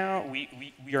right now,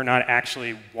 we are not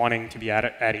actually wanting to be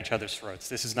at each other's throats.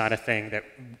 This is not a thing that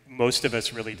most of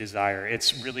us really desire.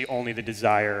 It's really only the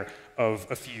desire of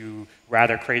a few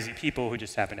rather crazy people who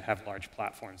just happen to have large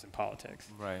platforms in politics.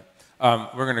 Right.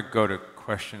 We're going to go to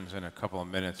questions in a couple of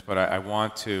minutes, but I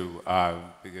want to,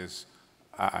 because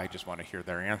I just want to hear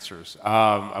their answers.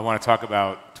 I want to talk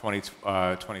about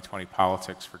 2020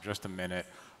 politics for just a minute.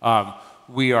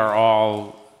 We are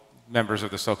all members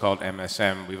of the so-called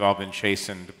MSM, we've all been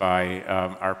chastened by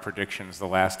our predictions the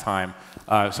last time.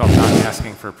 So I'm not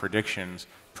asking for predictions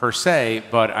per se,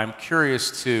 but I'm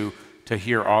curious to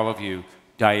hear all of you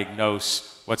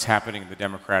diagnose what's happening in the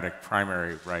Democratic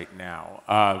primary right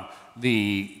now.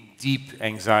 The deep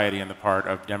anxiety on the part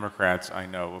of Democrats, I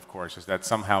know, of course, is that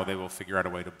somehow they will figure out a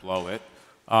way to blow it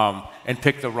and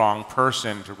pick the wrong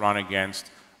person to run against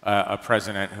a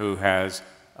president who has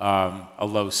a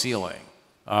low ceiling.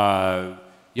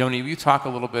 Yoni, will you talk a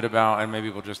little bit about, and maybe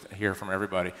we'll just hear from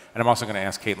everybody, and I'm also going to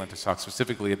ask Caitlin to talk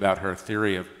specifically about her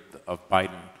theory of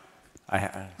Biden.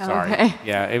 Sorry. Okay.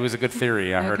 Yeah, it was a good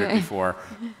theory. I heard it before.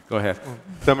 Go ahead.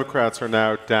 Democrats are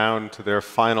now down to their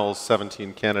final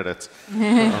 17 candidates,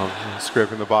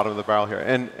 scraping the bottom of the barrel here.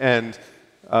 And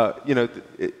you know,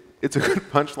 it's a good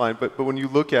punchline, but when you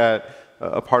look at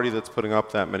a party that's putting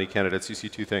up that many candidates, you see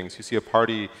two things. You see a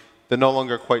party that no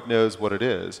longer quite knows what it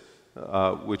is,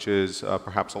 which is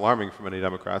perhaps alarming for many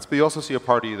Democrats, but you also see a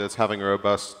party that's having a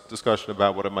robust discussion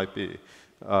about what it might be,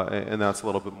 and that's a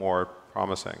little bit more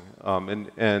promising.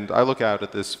 And I look out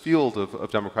at this field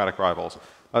of Democratic rivals.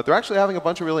 They're actually having a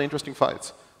bunch of really interesting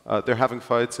fights. They're having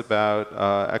fights about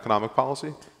economic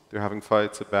policy. They're having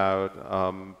fights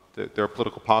about their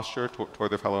political posture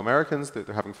toward their fellow Americans.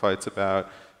 They're having fights about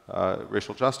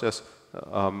racial justice.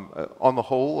 On the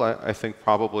whole, I think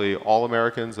probably all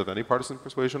Americans of any partisan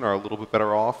persuasion are a little bit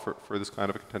better off for this kind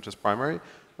of a contentious primary.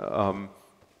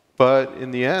 But in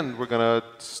the end, we're going to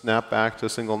snap back to a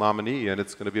single nominee, and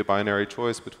it's going to be a binary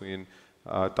choice between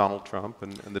Donald Trump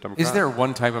and the Democrats. Is there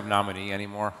one type of nominee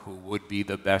anymore who would be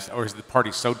the best, or is the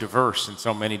party so diverse in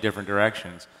so many different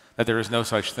directions that there is no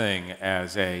such thing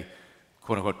as a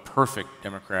quote-unquote perfect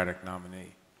Democratic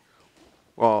nominee?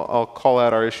 Well, I'll call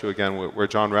out our issue again, where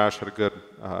John Rash had a good,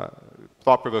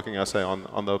 thought-provoking essay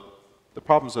on the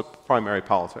problems of primary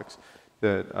politics.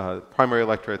 That primary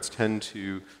electorates tend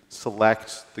to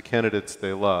select the candidates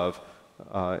they love,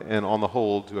 and on the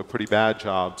whole do a pretty bad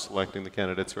job selecting the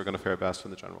candidates who are going to fare best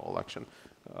in the general election.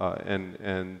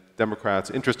 And Democrats,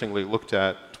 interestingly, looked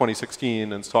at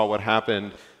 2016 and saw what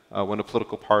happened when a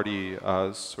political party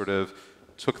sort of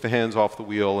took the hands off the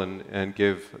wheel and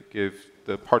gave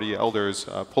the party elders,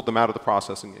 pulled them out of the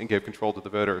process and gave control to the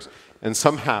voters, and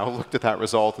somehow looked at that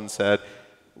result and said,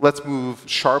 let's move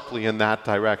sharply in that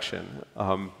direction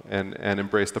and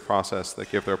embrace the process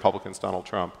that gave the Republicans Donald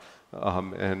Trump.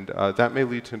 And that may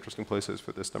lead to interesting places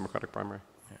for this Democratic primary.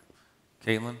 Yeah.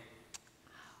 Caitlin?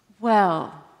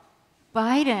 Well,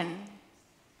 Biden,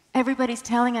 everybody's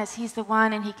telling us he's the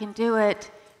one and he can do it,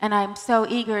 and I'm so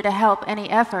eager to help any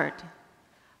effort.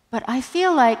 But I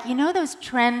feel like, you know those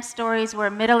trend stories where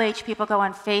middle-aged people go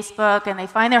on Facebook and they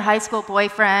find their high school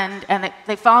boyfriend and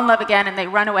they fall in love again and they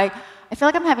run away? I feel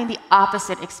like I'm having the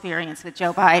opposite experience with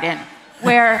Joe Biden,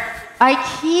 where I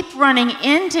keep running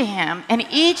into him, and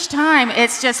each time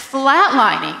it's just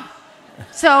flatlining.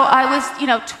 So I was,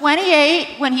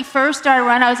 28 when he first started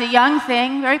running. I was a young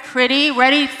thing, very pretty,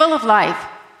 ready, full of life.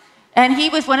 And he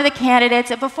was one of the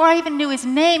candidates, and before I even knew his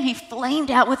name, he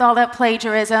flamed out with all that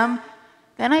plagiarism.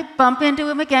 Then I bump into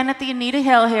him again at the Anita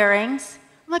Hill hearings.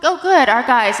 I'm like, oh good, our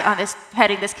guy's on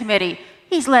heading this committee.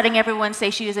 He's letting everyone say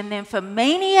she was a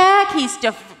nymphomaniac. He's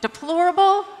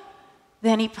deplorable.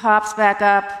 Then he pops back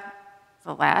up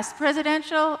the last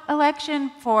presidential election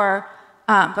before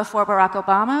Barack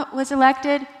Obama was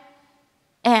elected.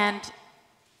 And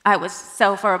I was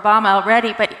so for Obama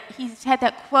already, but he's had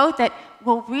that quote that,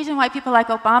 well, the reason why people like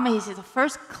Obama, he's the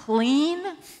first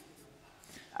clean,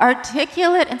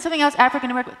 articulate, and something else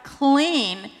African-American,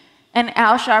 clean. And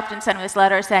Al Sharpton sent him this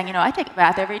letter saying, I take a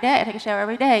bath every day, I take a shower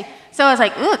every day. So I was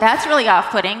like, ooh, that's really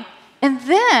off-putting. And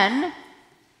then,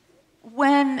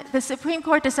 when the Supreme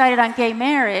Court decided on gay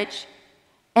marriage,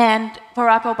 and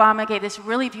Barack Obama gave this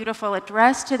really beautiful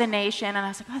address to the nation, and I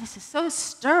was like, oh, this is so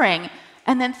stirring.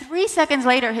 And then 3 seconds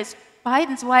later,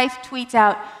 Biden's wife tweets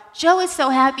out, Joe is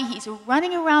so happy he's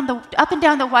running around up and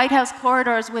down the White House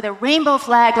corridors with a rainbow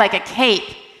flag like a cape.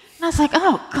 And I was like,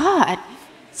 oh, God.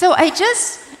 So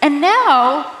and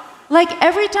now, like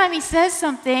every time he says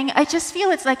something, I just feel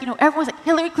it's like, everyone's like,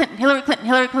 Hillary Clinton, Hillary Clinton,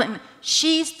 Hillary Clinton.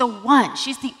 She's the one.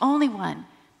 She's the only one.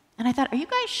 And I thought, are you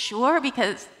guys sure?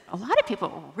 Because a lot of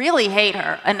people really hate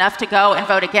her enough to go and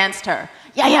vote against her.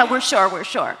 Yeah, we're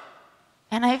sure.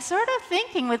 And I'm sort of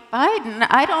thinking with Biden,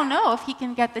 I don't know if he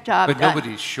can get the job done. But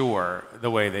nobody's sure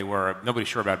nobody's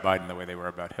sure about Biden the way they were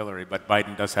about Hillary, but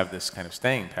Biden does have this kind of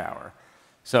staying power.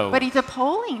 But he's the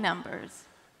polling numbers.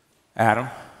 Adam,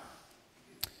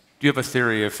 do you have a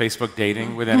theory of Facebook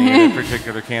dating with any of the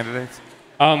particular candidates?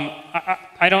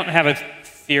 I don't have a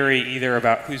theory either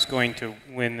about who's going to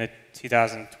win the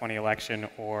 2020 election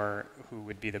or who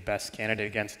would be the best candidate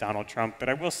against Donald Trump, but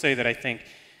I will say that I think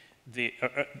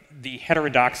the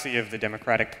heterodoxy of the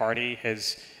Democratic Party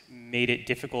has made it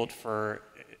difficult for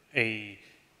a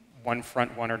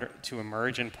one-front runner to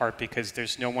emerge, in part because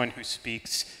there's no one who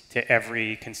speaks to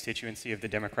every constituency of the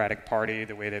Democratic Party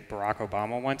the way that Barack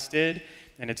Obama once did.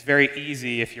 And it's very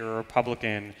easy if you're a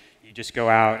Republican, you just go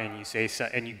out and you say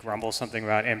and you grumble something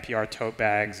about NPR tote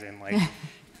bags and like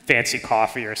fancy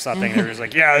coffee or something. They're just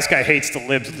like, yeah, this guy hates the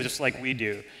libs just like we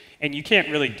do. And you can't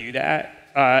really do that.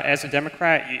 As a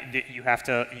Democrat,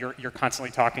 you're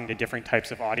constantly talking to different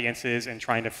types of audiences and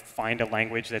trying to find a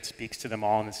language that speaks to them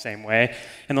all in the same way.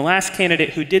 And the last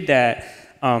candidate who did that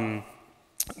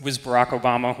was Barack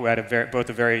Obama, who had both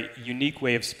a very unique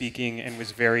way of speaking and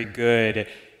was very good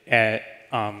at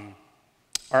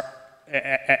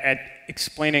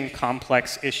explaining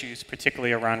complex issues,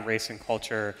 particularly around race and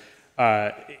culture,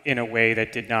 in a way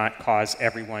that did not cause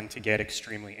everyone to get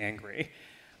extremely angry.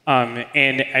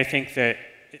 And I think that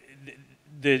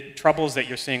the troubles that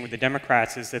you're seeing with the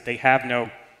Democrats is that they have no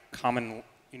common,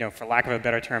 for lack of a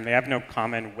better term, they have no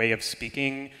common way of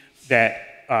speaking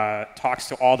that talks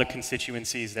to all the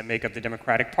constituencies that make up the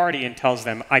Democratic Party and tells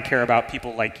them, I care about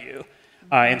people like you.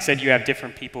 Instead, you have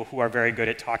different people who are very good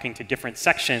at talking to different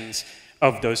sections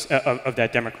of that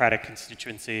Democratic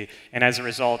constituency, and as a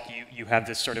result, you have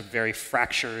this sort of very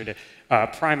fractured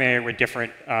primary where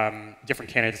different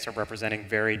candidates are representing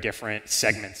very different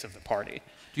segments of the party.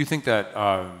 Do you think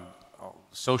that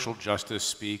social justice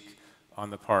speak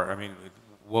on the part,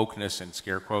 wokeness and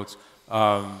scare quotes,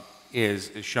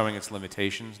 is showing its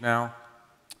limitations now?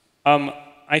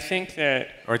 I think that,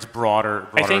 or it's broader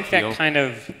I think appeal? that kind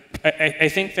of, I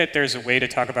think that there's a way to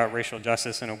talk about racial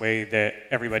justice in a way that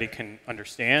everybody can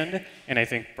understand, and I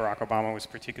think Barack Obama was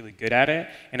particularly good at it.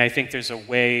 And I think there's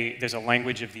a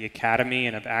language of the academy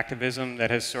and of activism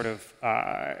that has sort of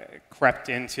crept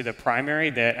into the primary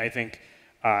that I think,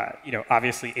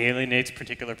 obviously alienates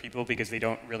particular people because they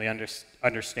don't really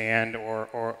understand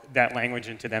or that language,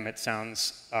 and to them it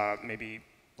sounds maybe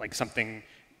like something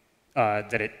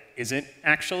that it isn't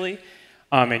actually.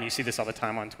 And you see this all the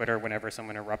time on Twitter whenever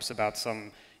someone erupts about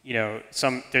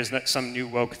there's some new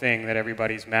woke thing that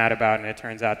everybody's mad about, and it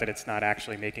turns out that it's not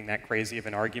actually making that crazy of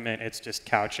an argument. It's just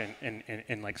couched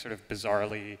in like sort of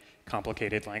bizarrely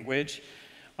complicated language.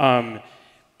 But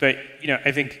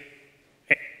I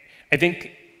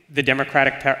think the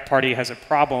Democratic Party has a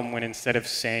problem when instead of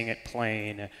saying it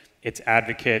plain, its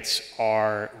advocates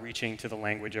are reaching to the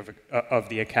language of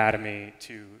the academy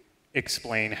to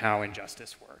explain how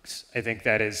injustice works. I think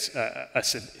that is a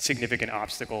significant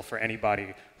obstacle for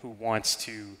anybody who wants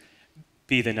to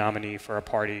be the nominee for a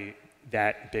party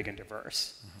that big and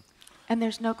diverse. And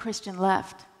there's no Christian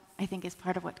left, I think, is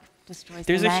part of what destroys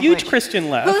There's the a language. huge Christian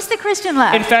left. Who's the Christian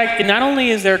left? In fact, not only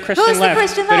is there a Christian left,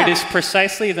 Christian but left? it is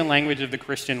precisely the language of the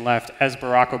Christian left, as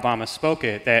Barack Obama spoke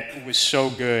it, that was so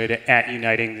good at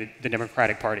uniting the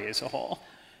Democratic Party as a whole.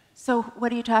 So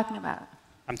what are you talking about?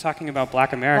 I'm talking about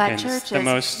Black Americans, churches.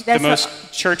 the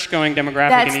most church-going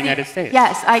demographic in the United States.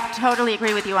 Yes, I totally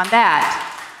agree with you on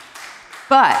that.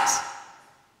 But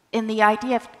in the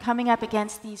idea of coming up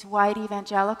against these white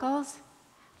evangelicals,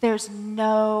 there's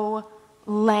no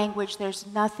language, there's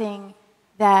nothing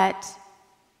that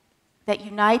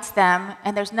unites them,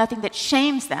 and there's nothing that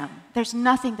shames them. There's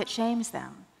nothing that shames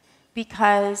them.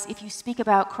 Because if you speak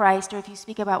about Christ, or if you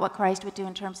speak about what Christ would do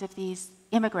in terms of these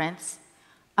immigrants,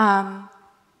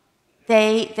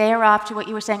 they are off to what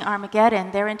you were saying,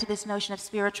 Armageddon. They're into this notion of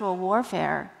spiritual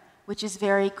warfare, which is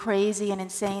very crazy and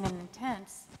insane and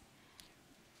intense.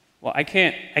 Well, I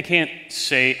can't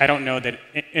say, I don't know that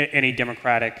any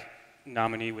Democratic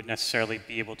nominee would necessarily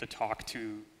be able to talk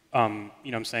to,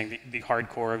 the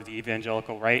hardcore of the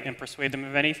evangelical right and persuade them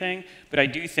of anything. But I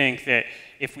do think that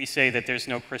if we say that there's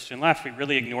no Christian left, we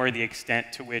really ignore the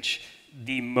extent to which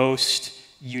the most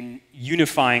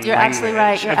unifying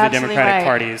language of the Democratic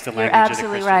Party is the language of the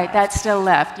Christian left. You're absolutely right. That's still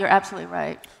left. You're absolutely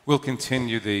right. We'll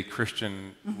continue the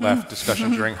Christian left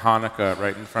discussion during Hanukkah,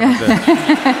 right in front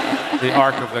of the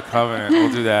Ark of the Covenant.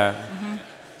 We'll do that.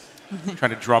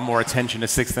 Trying to draw more attention to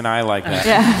Sixth and I like that.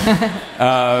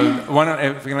 Yeah.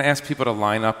 We're going to ask people to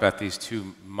line up at these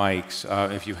two mics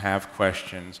if you have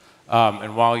questions.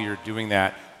 And while you're doing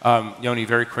that, Yoni,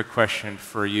 very quick question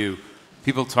for you.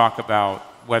 People talk about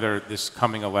whether this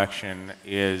coming election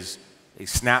is a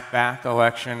snapback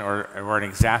election or an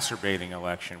exacerbating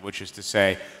election, which is to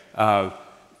say, if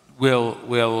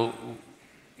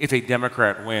a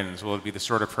Democrat wins, will it be the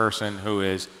sort of person who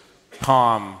is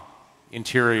calm,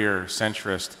 interior,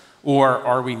 centrist, or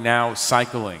are we now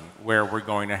cycling where we're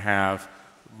going to have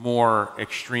more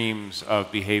extremes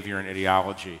of behavior and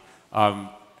ideology.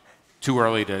 Too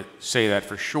early to say that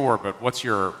for sure, but what's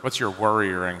your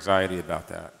worry or anxiety about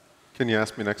that? Can you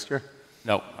ask me next year?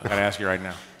 No, I got to ask you right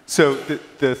now. So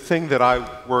the thing that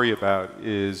I worry about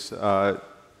is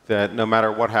that no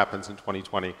matter what happens in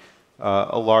 2020,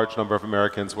 a large number of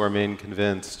Americans will remain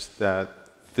convinced that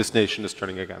this nation is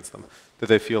turning against them, that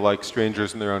they feel like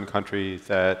strangers in their own country,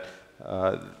 that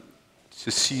to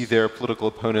see their political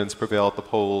opponents prevail at the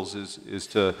polls is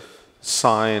to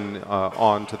sign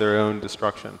on to their own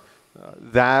destruction.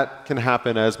 That can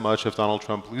happen as much if Donald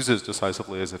Trump loses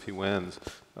decisively as if he wins.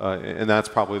 And that's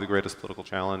probably the greatest political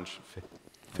challenge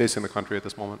facing the country at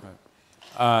this moment.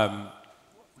 Right.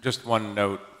 Just one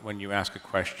note, when you ask a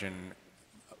question,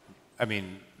 I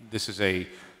mean, this is a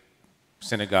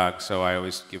synagogue, so I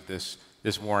always give this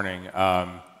warning.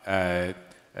 A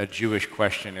Jewish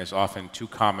question is often 2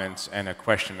 comments, and a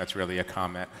question that's really a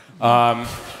comment.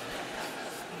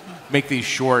 Make these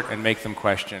short and make them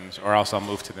questions, or else I'll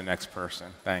move to the next person.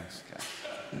 Thanks.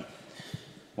 Okay.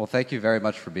 Well, thank you very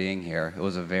much for being here. It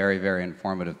was a very, very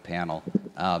informative panel.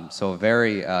 So a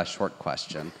very short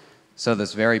question. So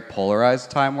this very polarized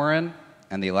time we're in,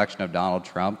 and the election of Donald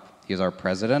Trump, he's our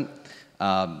president.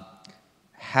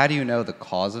 How do you know the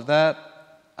cause of that?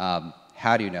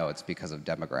 How do you know it's because of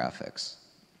demographics?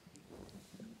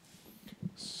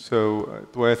 So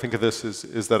the way I think of this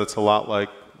is that it's a lot like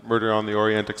Murder on the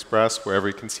Orient Express, where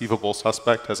every conceivable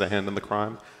suspect has a hand in the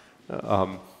crime.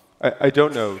 I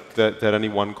don't know that any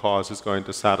one cause is going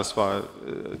to satisfy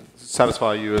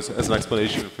you as an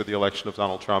explanation for the election of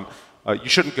Donald Trump. You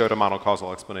shouldn't go to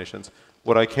monocausal explanations.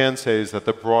 What I can say is that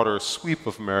the broader sweep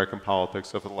of American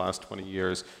politics over the last 20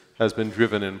 years has been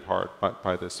driven in part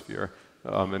by this fear.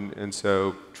 And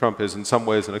so Trump is in some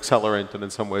ways an accelerant and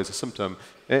in some ways a symptom,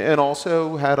 and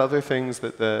also had other things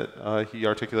that he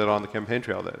articulated on the campaign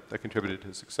trail that contributed to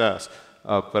his success.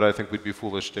 But I think we'd be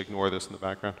foolish to ignore this in the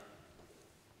background.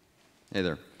 Hey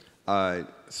there.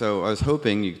 So I was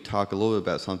hoping you could talk a little bit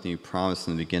about something you promised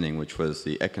in the beginning, which was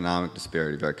the economic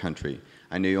disparity of our country.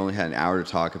 I know you only had an hour to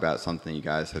talk about something you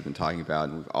guys have been talking about,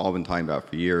 and we've all been talking about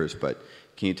for years, but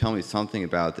can you tell me something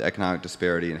about the economic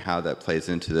disparity and how that plays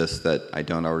into this that I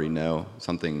don't already know,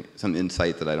 some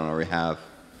insight that I don't already have?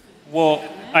 Well,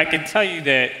 I can tell you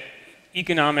that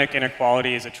economic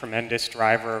inequality is a tremendous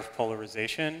driver of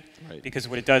polarization, right, because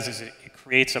what it does is it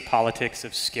creates a politics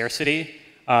of scarcity,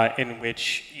 in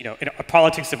which, a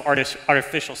politics of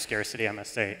artificial scarcity, I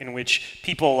must say, in which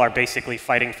people are basically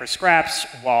fighting for scraps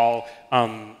while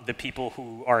the people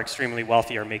who are extremely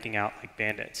wealthy are making out like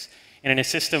bandits. And in a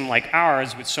system like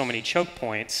ours with so many choke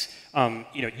points,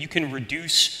 you can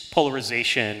reduce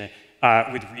polarization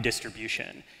with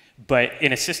redistribution. But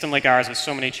in a system like ours with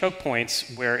so many choke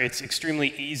points, where it's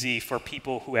extremely easy for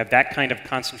people who have that kind of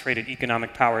concentrated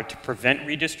economic power to prevent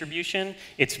redistribution,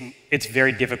 it's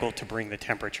very difficult to bring the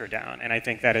temperature down. And I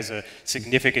think that is a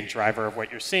significant driver of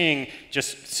what you're seeing,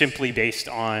 just simply based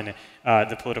on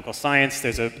the political science.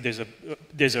 There's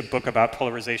a book about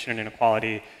polarization and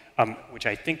inequality, which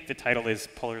I think the title is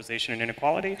Polarization and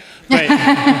Inequality, but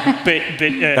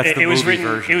it was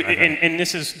written, and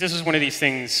this is one of these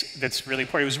things that's really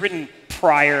important. It was written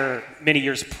many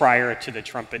years prior to the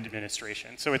Trump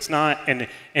administration. So it's not an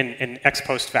ex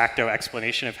post facto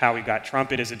explanation of how we got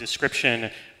Trump. It is a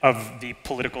description of the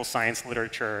political science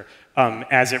literature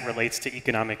as it relates to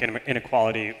economic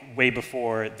inequality way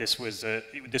before this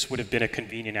would have been a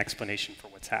convenient explanation for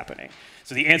what's happening.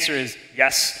 So the answer is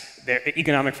yes.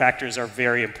 Economic factors are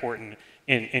very important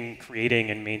in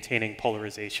creating and maintaining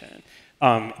polarization.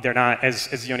 They're not,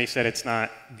 as Yoni said, it's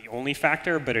not the only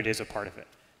factor, but it is a part of it.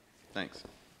 Thanks.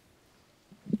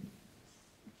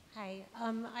 Hi.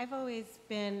 I've always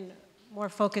been more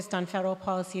focused on federal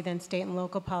policy than state and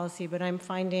local policy, but I'm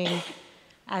finding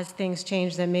as things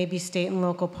change that maybe state and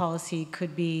local policy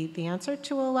could be the answer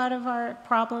to a lot of our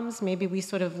problems. Maybe we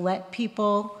sort of let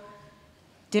people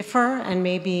differ, and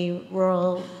maybe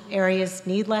rural areas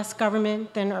need less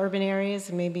government than urban areas,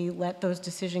 and maybe let those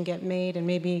decisions get made, and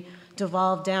maybe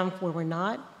devolve down where we're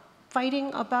not fighting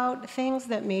about things,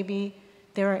 that maybe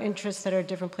there are interests that are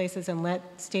different places, and let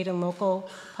state and local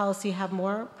policy have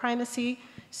more primacy.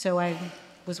 So I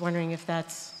was wondering if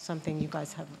that's something you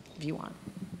guys have a view on.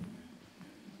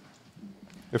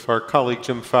 If our colleague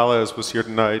Jim Fallows was here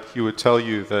tonight, he would tell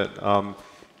you that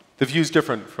the view is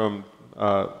different from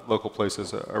local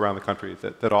places around the country,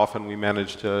 that often we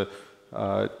manage to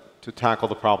tackle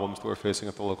the problems that we're facing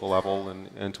at the local level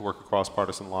and to work across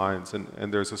partisan lines,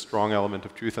 and there's a strong element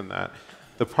of truth in that.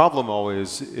 The problem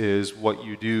always is what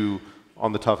you do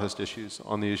on the toughest issues,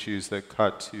 on the issues that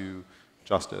cut to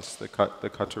justice, the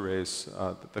cut to race,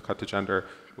 the cut to gender,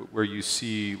 where you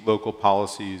see local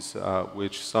policies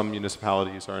which some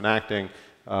municipalities are enacting,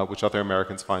 which other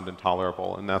Americans find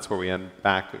intolerable, and that's where we end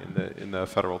back in the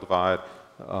federal divide.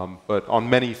 But on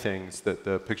many things,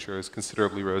 the picture is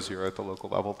considerably rosier at the local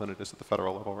level than it is at the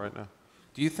federal level right now.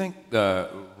 Do you think the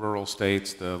rural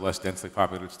states, the less densely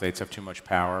populated states, have too much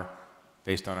power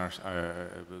based on our,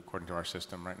 according to our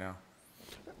system right now?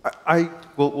 I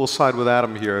will side with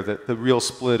Adam here that the real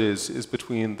split is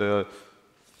between the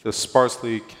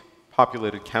sparsely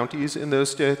populated counties in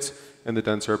those states and the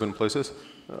dense urban places.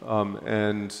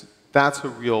 And that's a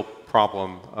real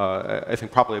problem, I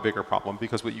think probably a bigger problem,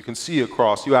 because what you can see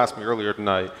across, you asked me earlier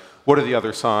tonight, what are the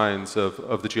other signs of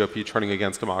the GOP turning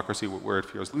against democracy where it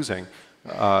fears losing?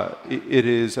 It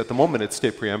is, at the moment, it's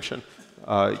state preemption.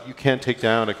 You can't take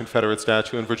down a Confederate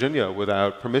statue in Virginia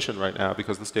without permission right now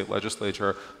because the state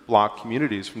legislature blocked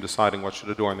communities from deciding what should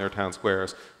adorn their town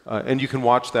squares. And you can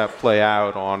watch that play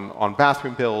out on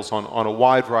bathroom bills, on a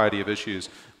wide variety of issues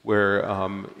where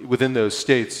within those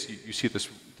states you see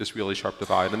this really sharp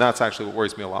divide. And that's actually what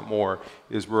worries me a lot more,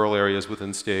 is rural areas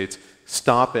within states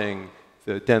stopping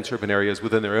the dense urban areas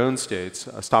within their own states,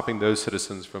 stopping those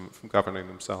citizens from governing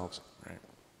themselves. Right.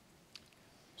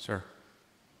 Sir.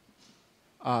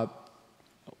 Go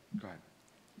ahead.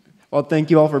 Well,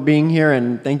 thank you all for being here,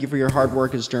 and thank you for your hard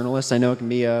work as journalists. I know it can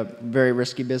be a very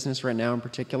risky business right now in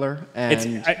particular.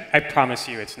 And I promise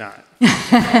you it's not.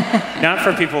 Not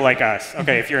for people like us.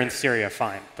 Okay, if you're in Syria,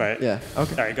 fine. But yeah,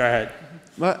 okay. Sorry, go ahead.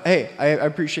 Well, hey, I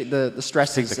appreciate the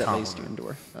stresses at least you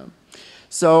endure.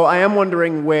 So I am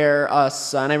wondering where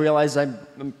us, and I realize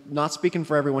I'm not speaking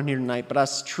for everyone here tonight, but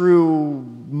us true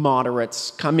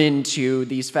moderates come into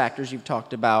these factors you've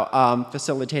talked about,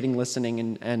 facilitating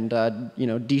listening and you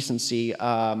know, decency,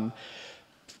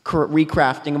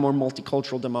 recrafting a more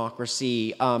multicultural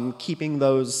democracy, keeping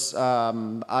those,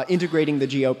 integrating the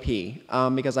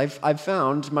GOP, because I've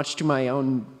found, much to my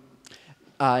own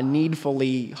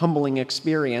needfully humbling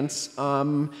experience,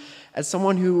 as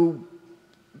someone who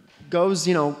goes,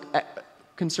 you know,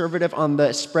 conservative on the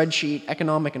spreadsheet,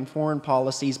 economic and foreign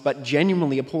policies, but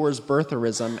genuinely abhors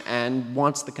birtherism and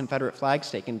wants the Confederate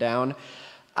flags taken down.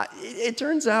 It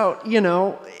turns out, you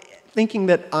know, thinking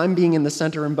that I'm being in the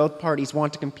center and both parties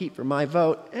want to compete for my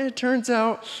vote, it turns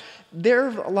out they're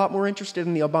a lot more interested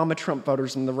in the Obama-Trump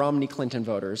voters than the Romney-Clinton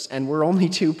voters, and we're only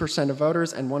 2% of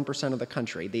voters and 1% of the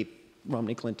country, the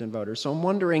Romney-Clinton voters. So I'm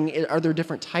wondering, are there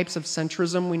different types of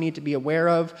centrism we need to be aware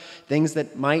of, things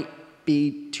that might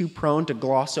be too prone to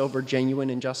gloss over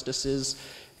genuine injustices?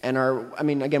 And I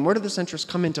mean, again, where do the centrists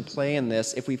come into play in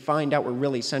this if we find out we're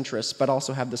really centrists, but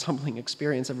also have this humbling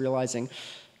experience of realizing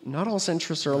not all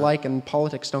centrists are alike and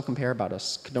politics don't care about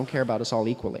us all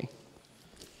equally?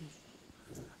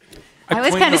 I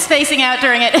was kind of spacing out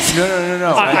during it.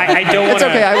 No. I don't want to.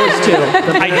 It's okay, I was too.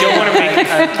 I don't want to make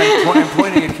I'm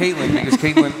pointing at Caitlin because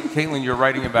Caitlin, you're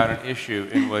writing about an issue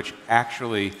in which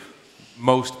actually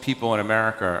most people in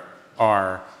America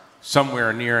are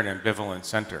somewhere near an ambivalent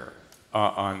center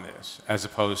on this, as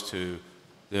opposed to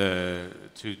the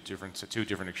two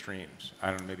different extremes. I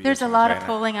don't know. Maybe there's a lot of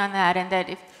polling on that, and that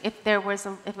if it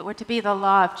were to be the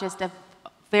law of just a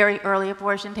very early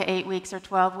abortion to 8 weeks or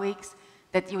 12 weeks,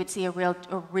 that you would see a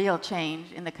real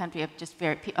change in the country of just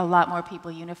a lot more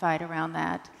people unified around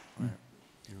that. Right.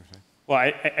 Well,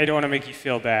 I don't want to make you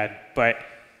feel bad, but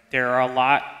there are a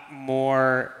lot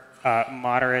more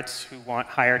moderates who want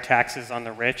higher taxes on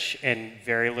the rich and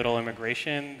very little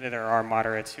immigration than there are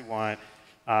moderates who want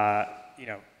you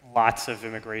know, lots of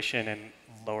immigration and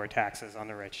lower taxes on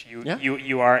the rich.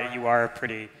 You are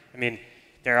pretty. I mean,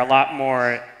 there are a lot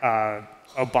more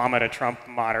Obama to Trump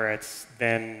moderates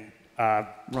than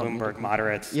Bloomberg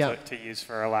moderates, to use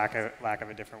for a lack of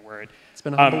a different word. It's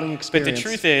been a humbling experience. But the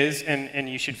truth is, and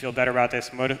you should feel better about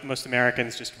this, most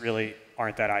Americans just really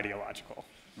aren't that ideological.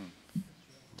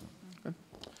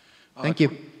 Thank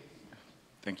you.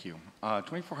 Thank you.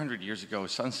 2,400 years ago,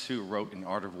 Sun Tzu wrote in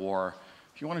Art of War,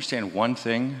 if you understand one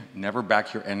thing, never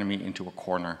back your enemy into a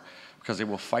corner, because they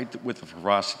will fight with the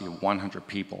ferocity of 100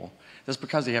 people. That's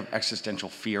because they have existential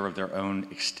fear of their own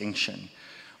extinction.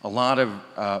 A lot of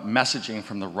messaging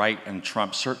from the right and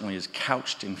Trump certainly is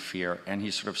couched in fear, and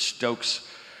he sort of stokes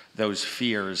those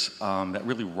fears that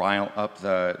really rise up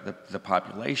the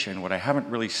population. What I haven't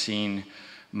really seen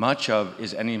much of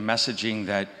is any messaging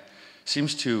that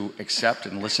seems to accept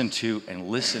and listen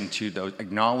to those,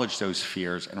 acknowledge those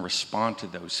fears and respond to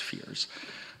those fears.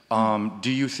 Do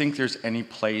you think there's any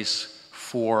place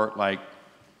for like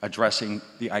addressing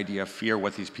the idea of fear,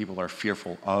 what these people are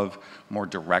fearful of more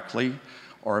directly?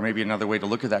 Or maybe another way to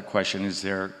look at that question, is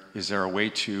there a way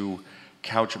to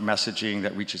couch messaging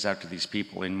that reaches out to these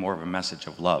people in more of a message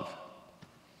of love?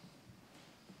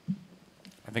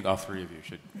 I think all three of you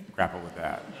should grapple with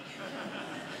that.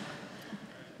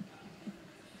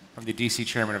 I'm the DC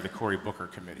chairman of the Cory Booker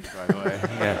Committee, by the way.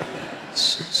 Yeah.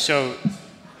 So,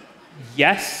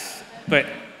 yes, but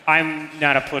I'm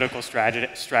not a political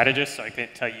strategist, so I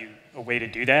can't tell you a way to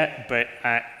do that. But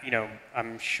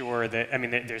I'm sure that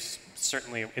there's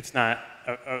certainly it's not.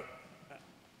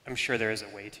 I'm sure there is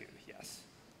a way to. Yes.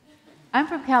 I'm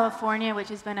from California, which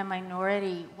has been a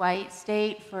minority white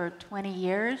state for 20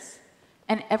 years.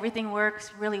 And everything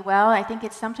works really well. I think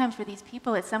it's sometimes for these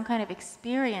people, it's some kind of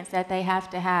experience that they have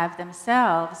to have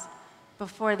themselves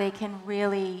before they can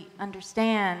really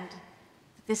understand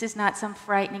that this is not some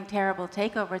frightening, terrible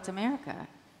takeover, it's America.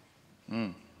 Yeah,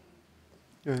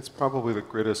 it's probably the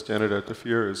greatest antidote to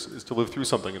fear is to live through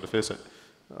something and to face it.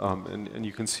 And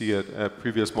you can see it at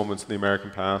previous moments in the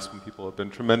American past when people have been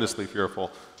tremendously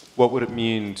fearful. What would it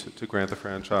mean to grant the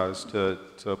franchise to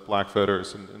black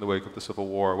voters in the wake of the Civil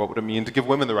War? What would it mean to give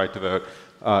women the right to vote?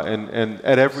 And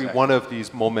at every one of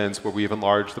these moments where we've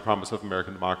enlarged the promise of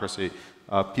American democracy,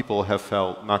 people have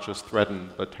felt not just threatened,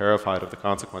 but terrified of the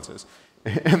consequences.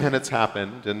 And then it's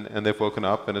happened, and they've woken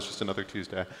up, and it's just another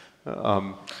Tuesday.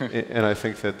 And I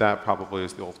think that probably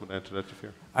is the ultimate antidote to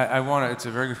fear. It's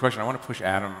a very good question. I want to push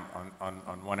Adam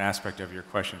on one aspect of your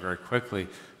question very quickly,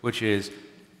 which is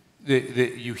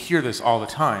you hear this all the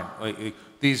time. Like,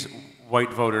 these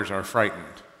white voters are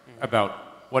frightened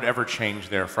about whatever change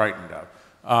they're frightened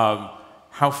of.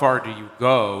 How far do you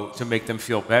go to make them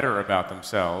feel better about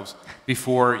themselves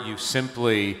before you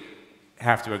simply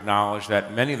have to acknowledge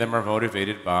that many of them are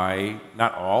motivated by,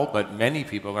 not all, but many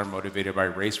people are motivated by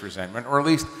race resentment, or at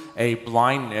least a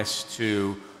blindness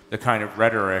to the kind of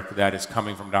rhetoric that is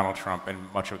coming from Donald Trump and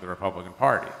much of the Republican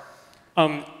Party?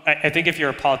 I think if you're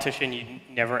a politician, you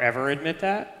never ever admit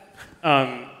that.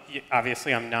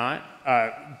 Obviously, I'm not.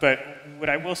 But what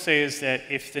I will say is that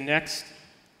if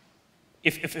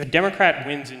a Democrat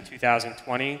wins in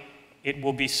 2020, it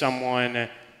will be someone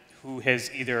who has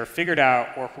either figured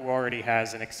out or who already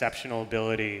has an exceptional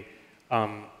ability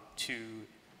to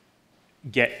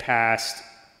get past,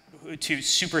 to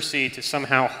supersede, to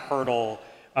somehow hurdle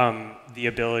the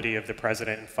ability of the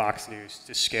president and Fox News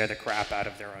to scare the crap out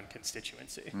of their own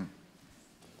constituency.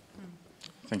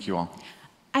 Thank you all.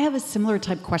 I have a similar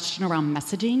type question around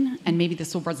messaging, and maybe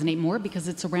this will resonate more because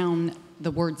it's around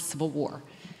the word civil war.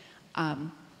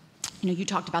 You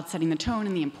talked about setting the tone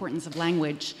and the importance of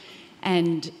language.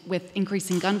 And with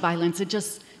increasing gun violence,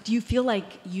 do you feel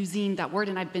like using that word,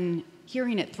 and I've been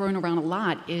hearing it thrown around a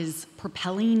lot, is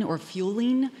propelling or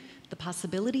fueling the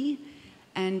possibility?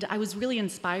 And I was really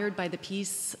inspired by the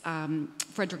piece,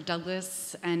 Frederick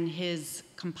Douglass and his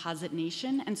Composite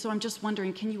Nation. And so I'm just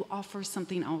wondering, can you offer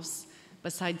something else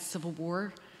besides civil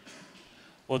war?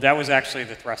 Well, that was actually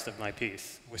the thrust of my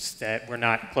piece, was that we're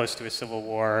not close to a civil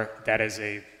war. That is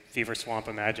a fever swamp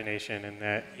imagination, and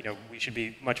that we should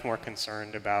be much more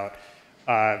concerned about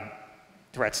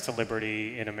threats to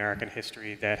liberty in American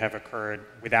history that have occurred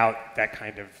without that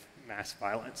kind of mass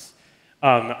violence.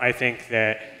 I think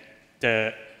that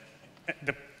the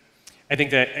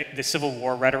Civil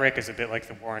War rhetoric is a bit like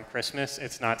the war on Christmas.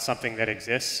 It's not something that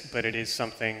exists, but it is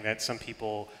something that some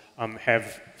people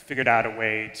have figured out a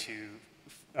way to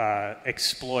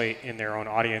exploit in their own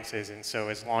audiences, and so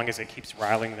as long as it keeps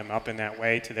riling them up in that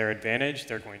way to their advantage,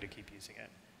 they're going to keep using it.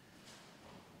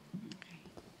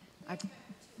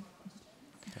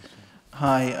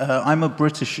 Hi, I'm a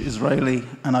British Israeli,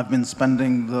 and I've been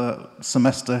spending the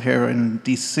semester here in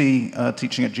DC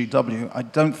teaching at GW. I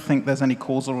don't think there's any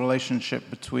causal relationship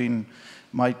between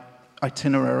my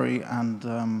itinerary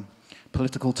and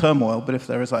political turmoil, but if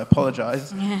there is, I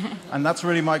apologize. And that's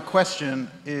really my question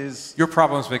is... Your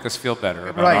problems make us feel better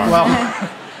about Right, well,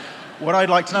 what I'd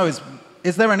like to know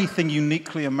is there anything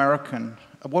uniquely American?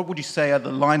 What would you say are the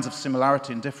lines of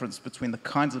similarity and difference between the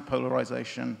kinds of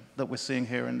polarization that we're seeing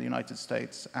here in the United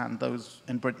States and those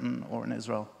in Britain or in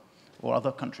Israel or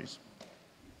other countries?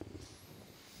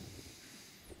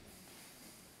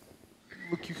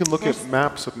 Look, you can look at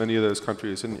maps of many of those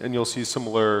countries, and you'll see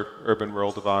similar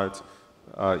urban-rural divides.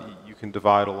 You can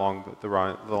divide along the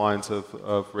lines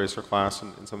of race or class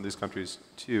in some of these countries,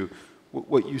 too.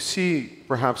 What you see,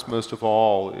 perhaps most of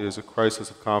all, is a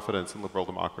crisis of confidence in liberal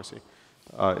democracy.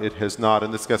 It has not,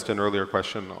 and this gets to an earlier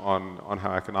question on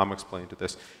how economics play into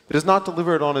this, it has not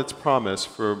delivered on its promise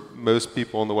for most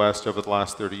people in the West over the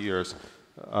last 30 years.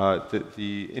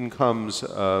 The incomes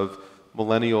of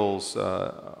millennials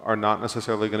are not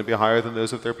necessarily going to be higher than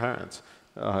those of their parents.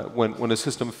 When a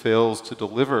system fails to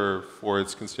deliver for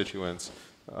its constituents,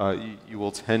 you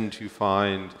will tend to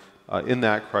find in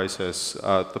that crisis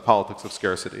the politics of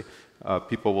scarcity.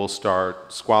 People will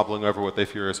start squabbling over what they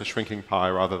fear is a shrinking pie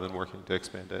rather than working to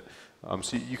expand it.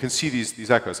 So you can see these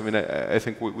echoes. I mean, I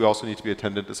think we also need to be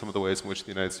attendant to some of the ways in which the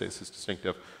United States is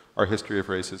distinctive. Our history of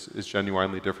race is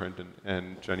genuinely different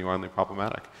and genuinely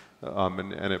problematic.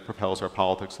 And it propels our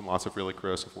politics in lots of really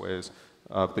corrosive ways.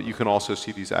 But you can also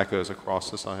see these echoes across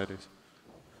societies.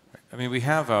 I mean, we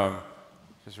have,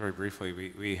 just very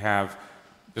briefly,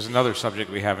 there's another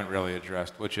subject we haven't really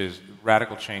addressed, which is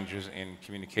radical changes in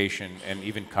communication and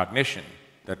even cognition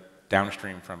that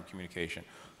downstream from communication.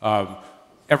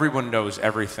 Everyone knows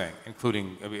everything,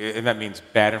 including, and that means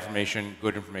bad information,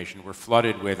 good information. We're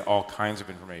flooded with all kinds of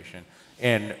information.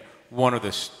 And one of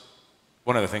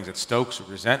the things that stokes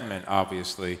resentment,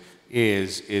 obviously,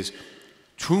 is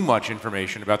too much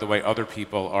information about the way other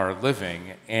people are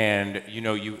living. And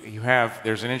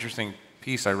there's an interesting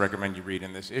piece I recommend you read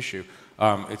in this issue.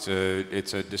 It's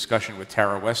a discussion with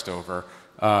Tara Westover,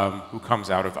 who comes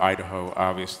out of Idaho,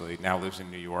 obviously, now lives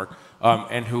in New York,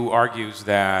 and who argues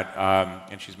that,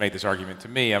 and she's made this argument to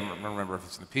me, I don't remember if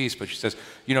it's in the piece, but she says,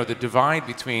 the divide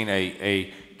between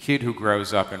a kid who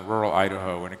grows up in rural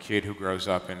Idaho and a kid who grows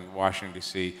up in Washington,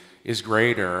 D.C. is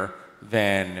greater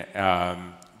than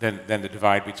the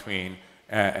divide between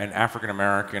an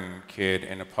African-American kid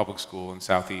in a public school in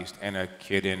Southeast and a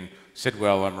kid in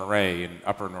Sidwell or Murray in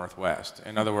upper Northwest.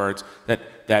 In other words,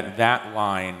 that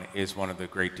line is one of the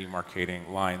great demarcating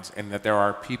lines, and that there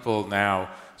are people now,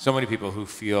 so many people who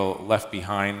feel left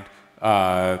behind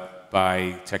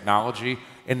by technology,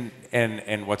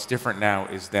 and what's different now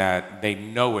is that they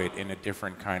know it in a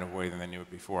different kind of way than they knew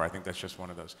it before. I think that's just one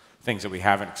of those things that we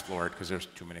haven't explored because there's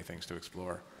too many things to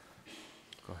explore.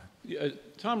 Go ahead.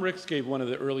 Tom Ricks gave one of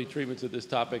the early treatments of this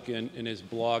topic in his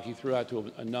blog. He threw out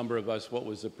to a number of us what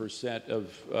was the percent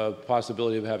of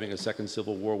possibility of having a second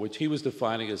civil war, which he was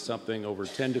defining as something over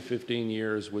 10 to 15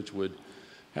 years, which would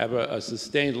have a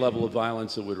sustained level of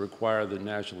violence that would require the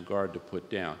National Guard to put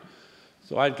down.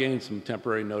 So I'd gained some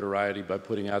temporary notoriety by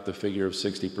putting out the figure of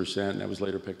 60%, and that was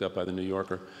later picked up by the New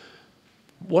Yorker.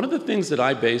 One of the things that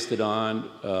I based it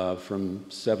on from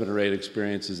 7 or 8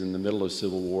 experiences in the middle of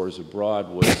civil wars abroad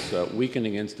was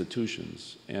weakening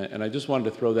institutions. And I just wanted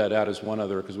to throw that out as one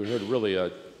other, because we heard really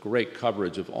a great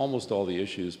coverage of almost all the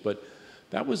issues. But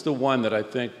that was the one that I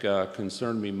think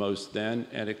concerned me most then,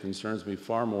 and it concerns me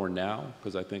far more now,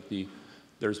 because I think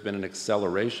there's been an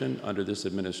acceleration under this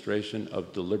administration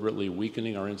of deliberately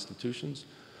weakening our institutions.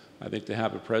 I think to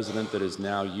have a president that is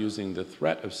now using the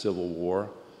threat of civil war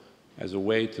as a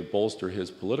way to bolster his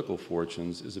political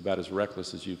fortunes is about as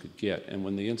reckless as you could get. And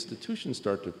when the institutions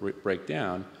start to break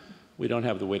down, we don't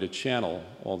have the way to channel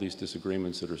all these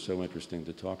disagreements that are so interesting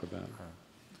to talk about.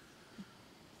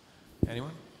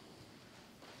 Anyone?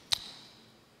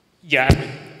 Yeah,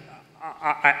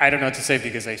 I don't know what to say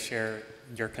because I share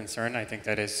your concern. I think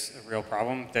that is a real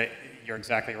problem. That you're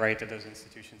exactly right that those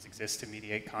institutions exist to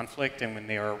mediate conflict, and when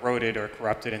they are eroded or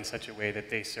corrupted in such a way that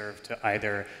they serve to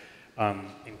either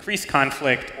increase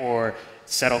conflict or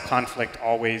settle conflict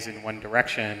always in one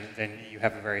direction, then you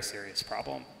have a very serious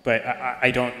problem. But I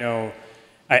don't know.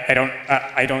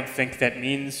 I don't think that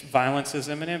means violence is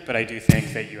imminent, but I do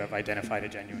think that you have identified a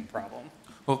genuine problem.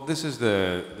 Well, this is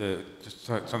just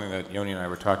something that Yoni and I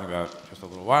were talking about just a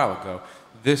little while ago.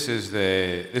 This is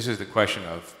the question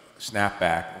of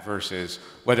snapback versus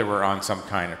whether we're on some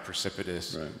kind of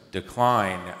precipitous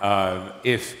decline.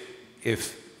 If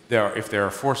there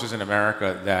are forces in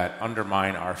America that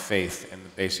undermine our faith in the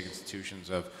basic institutions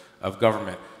of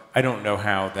government, I don't know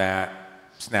how that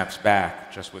snaps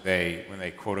back just with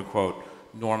a quote-unquote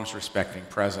norms-respecting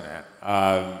president.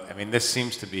 I mean, this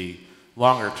seems to be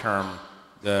longer term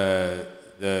the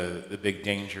big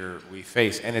danger we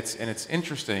face, and it's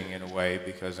interesting in a way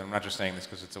because I'm not just saying this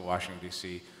because it's a Washington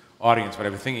D.C. audience, but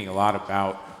I've been thinking a lot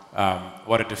about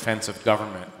what a defensive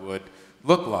government would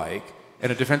look like.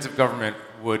 And a defensive government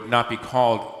would not be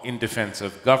called in defense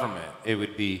of government. It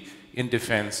would be in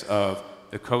defense of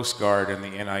the Coast Guard and the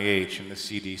NIH and the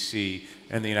CDC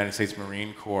and the United States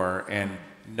Marine Corps and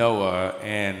NOAA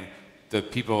and the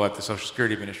people at the Social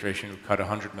Security Administration who cut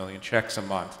 100 million checks a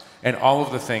month, and all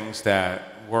of the things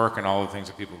that work and all of the things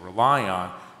that people rely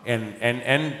on, and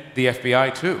the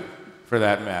FBI too, for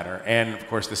that matter, and of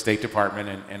course the State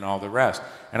Department and all the rest.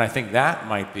 And I think that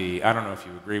might be, I don't know if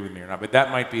you agree with me or not, but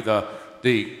that might be the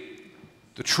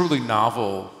truly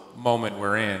novel moment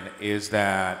we're in is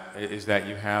that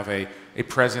you have a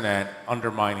president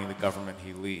undermining the government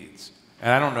he leads.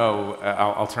 And I don't know,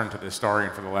 I'll turn to the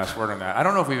historian for the last word on that. I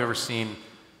don't know if we've ever seen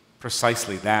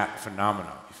precisely that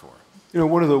phenomenon before. You know,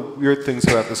 one of the weird things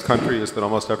about this country is that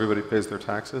almost everybody pays their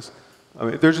taxes. I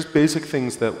mean, they're just basic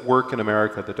things that work in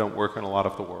America that don't work in a lot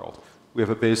of the world. We have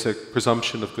a basic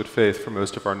presumption of good faith for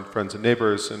most of our friends and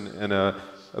neighbors, and a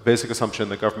basic assumption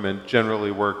that government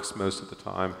generally works most of the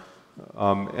time.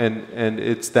 And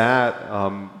it's that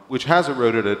which has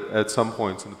eroded at some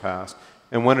points in the past.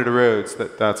 And when it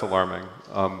erodes, that's alarming.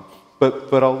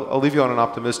 But I'll leave you on an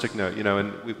optimistic note. You know,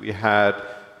 and we had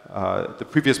the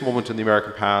previous moment in the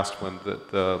American past when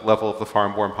the level of the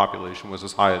foreign-born population was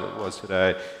as high as it was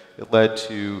today. It led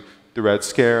to the Red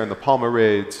Scare and the Palmer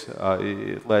raids.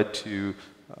 It led to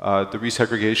the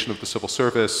resegregation of the civil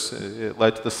service. It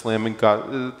led to the slamming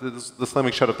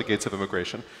shut of the gates of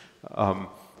immigration.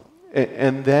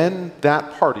 And then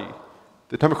that party,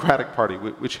 the Democratic Party,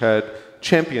 which had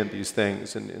championed these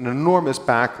things and an enormous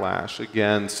backlash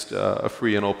against a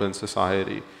free and open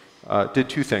society, did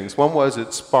two things. One was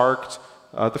it sparked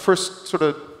the first sort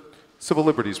of civil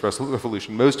liberties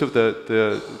revolution. Most of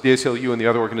the ACLU and the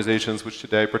other organizations which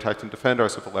today protect and defend our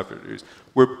civil liberties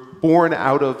were born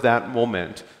out of that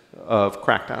moment of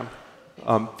crackdown.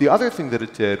 The other thing that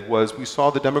it did was we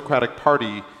saw the Democratic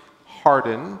Party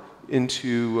harden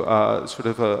into sort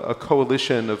of a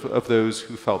coalition of those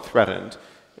who felt threatened,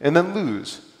 and then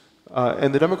lose.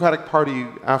 And the Democratic Party,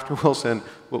 after Wilson,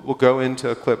 will go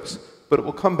into eclipse, but it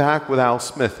will come back with Al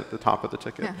Smith at the top of the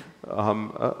ticket,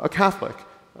 a Catholic.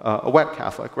 A wet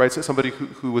Catholic, right? So somebody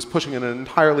who was pushing in an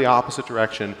entirely opposite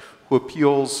direction, who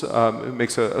appeals,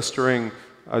 makes a stirring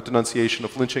denunciation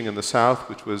of lynching in the South,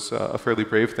 which was a fairly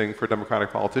brave thing for a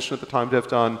Democratic politician at the time to have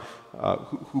done,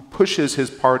 who pushes his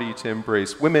party to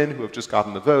embrace women who have just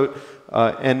gotten the vote.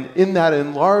 And in that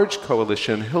enlarged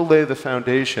coalition, he'll lay the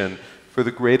foundation for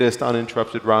the greatest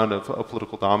uninterrupted run of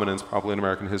political dominance probably in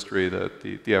American history, the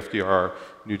FDR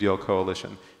New Deal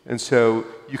coalition. And so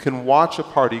you can watch a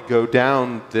party go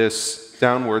down this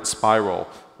downward spiral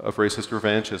of racist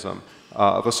revanchism,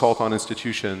 of assault on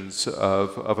institutions,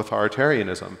 of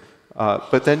authoritarianism.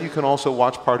 But then you can also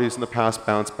watch parties in the past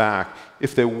bounce back.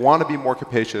 If they want to be more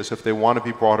capacious, if they want to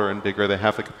be broader and bigger, they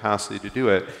have the capacity to do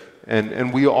it.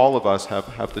 And we, all of us,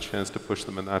 have the chance to push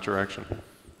them in that direction.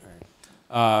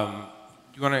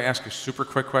 Do you want to ask a super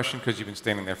quick question? Because you've been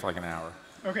standing there for like an hour.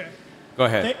 Okay. Go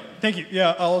ahead. Thank you.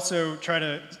 Yeah, I'll also try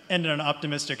to end on an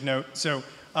optimistic note. So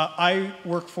I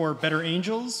work for Better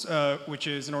Angels, which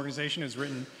is an organization that's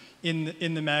written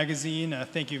in the magazine.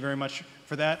 Thank you very much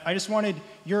for that. I just wanted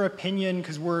your opinion,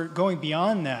 because we're going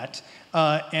beyond that,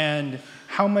 and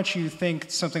how much you think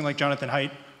something like Jonathan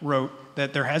Haidt wrote,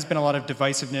 that there has been a lot of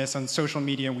divisiveness on social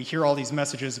media, and we hear all these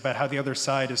messages about how the other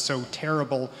side is so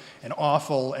terrible and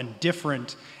awful and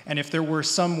different, and if there were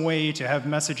some way to have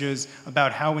messages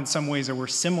about how in some ways we're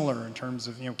similar in terms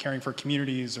of, you know, caring for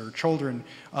communities or children,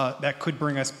 that could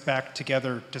bring us back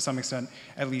together to some extent,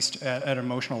 at least at an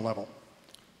emotional level.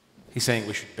 He's saying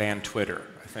we should ban Twitter,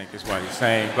 I think is what he's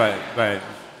saying, but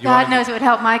God knows it would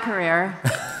help my career.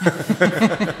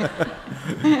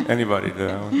 Anybody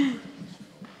do?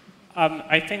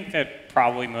 I think that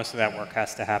probably most of that work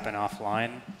has to happen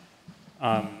offline.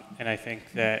 And I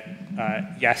think that,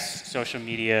 yes, social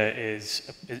media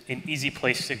is an easy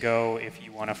place to go if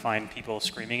you want to find people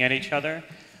screaming at each other.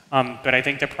 But I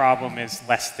think the problem is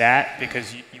less that,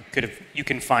 because you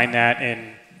can find that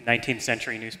in 19th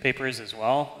century newspapers as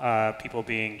well, people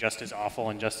being just as awful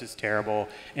and just as terrible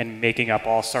and making up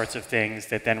all sorts of things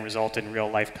that then result in real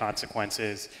life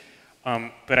consequences.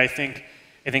 But I think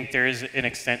there is an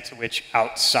extent to which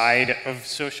outside of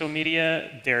social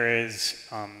media there is,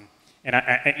 and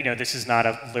you know, this is not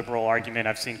a liberal argument,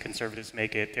 I've seen conservatives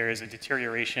make it, there is a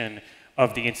deterioration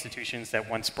of the institutions that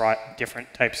once brought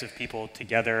different types of people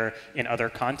together in other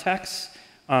contexts.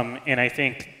 And I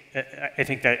think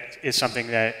that is something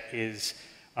that is,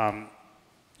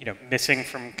 you know, missing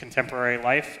from contemporary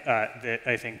life that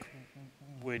I think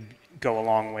would go a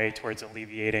long way towards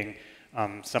alleviating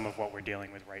some of what we're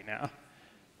dealing with right now.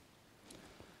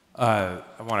 I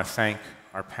want to thank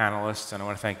our panelists, and I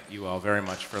want to thank you all very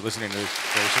much for listening to this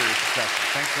very serious discussion.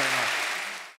 Thanks very much.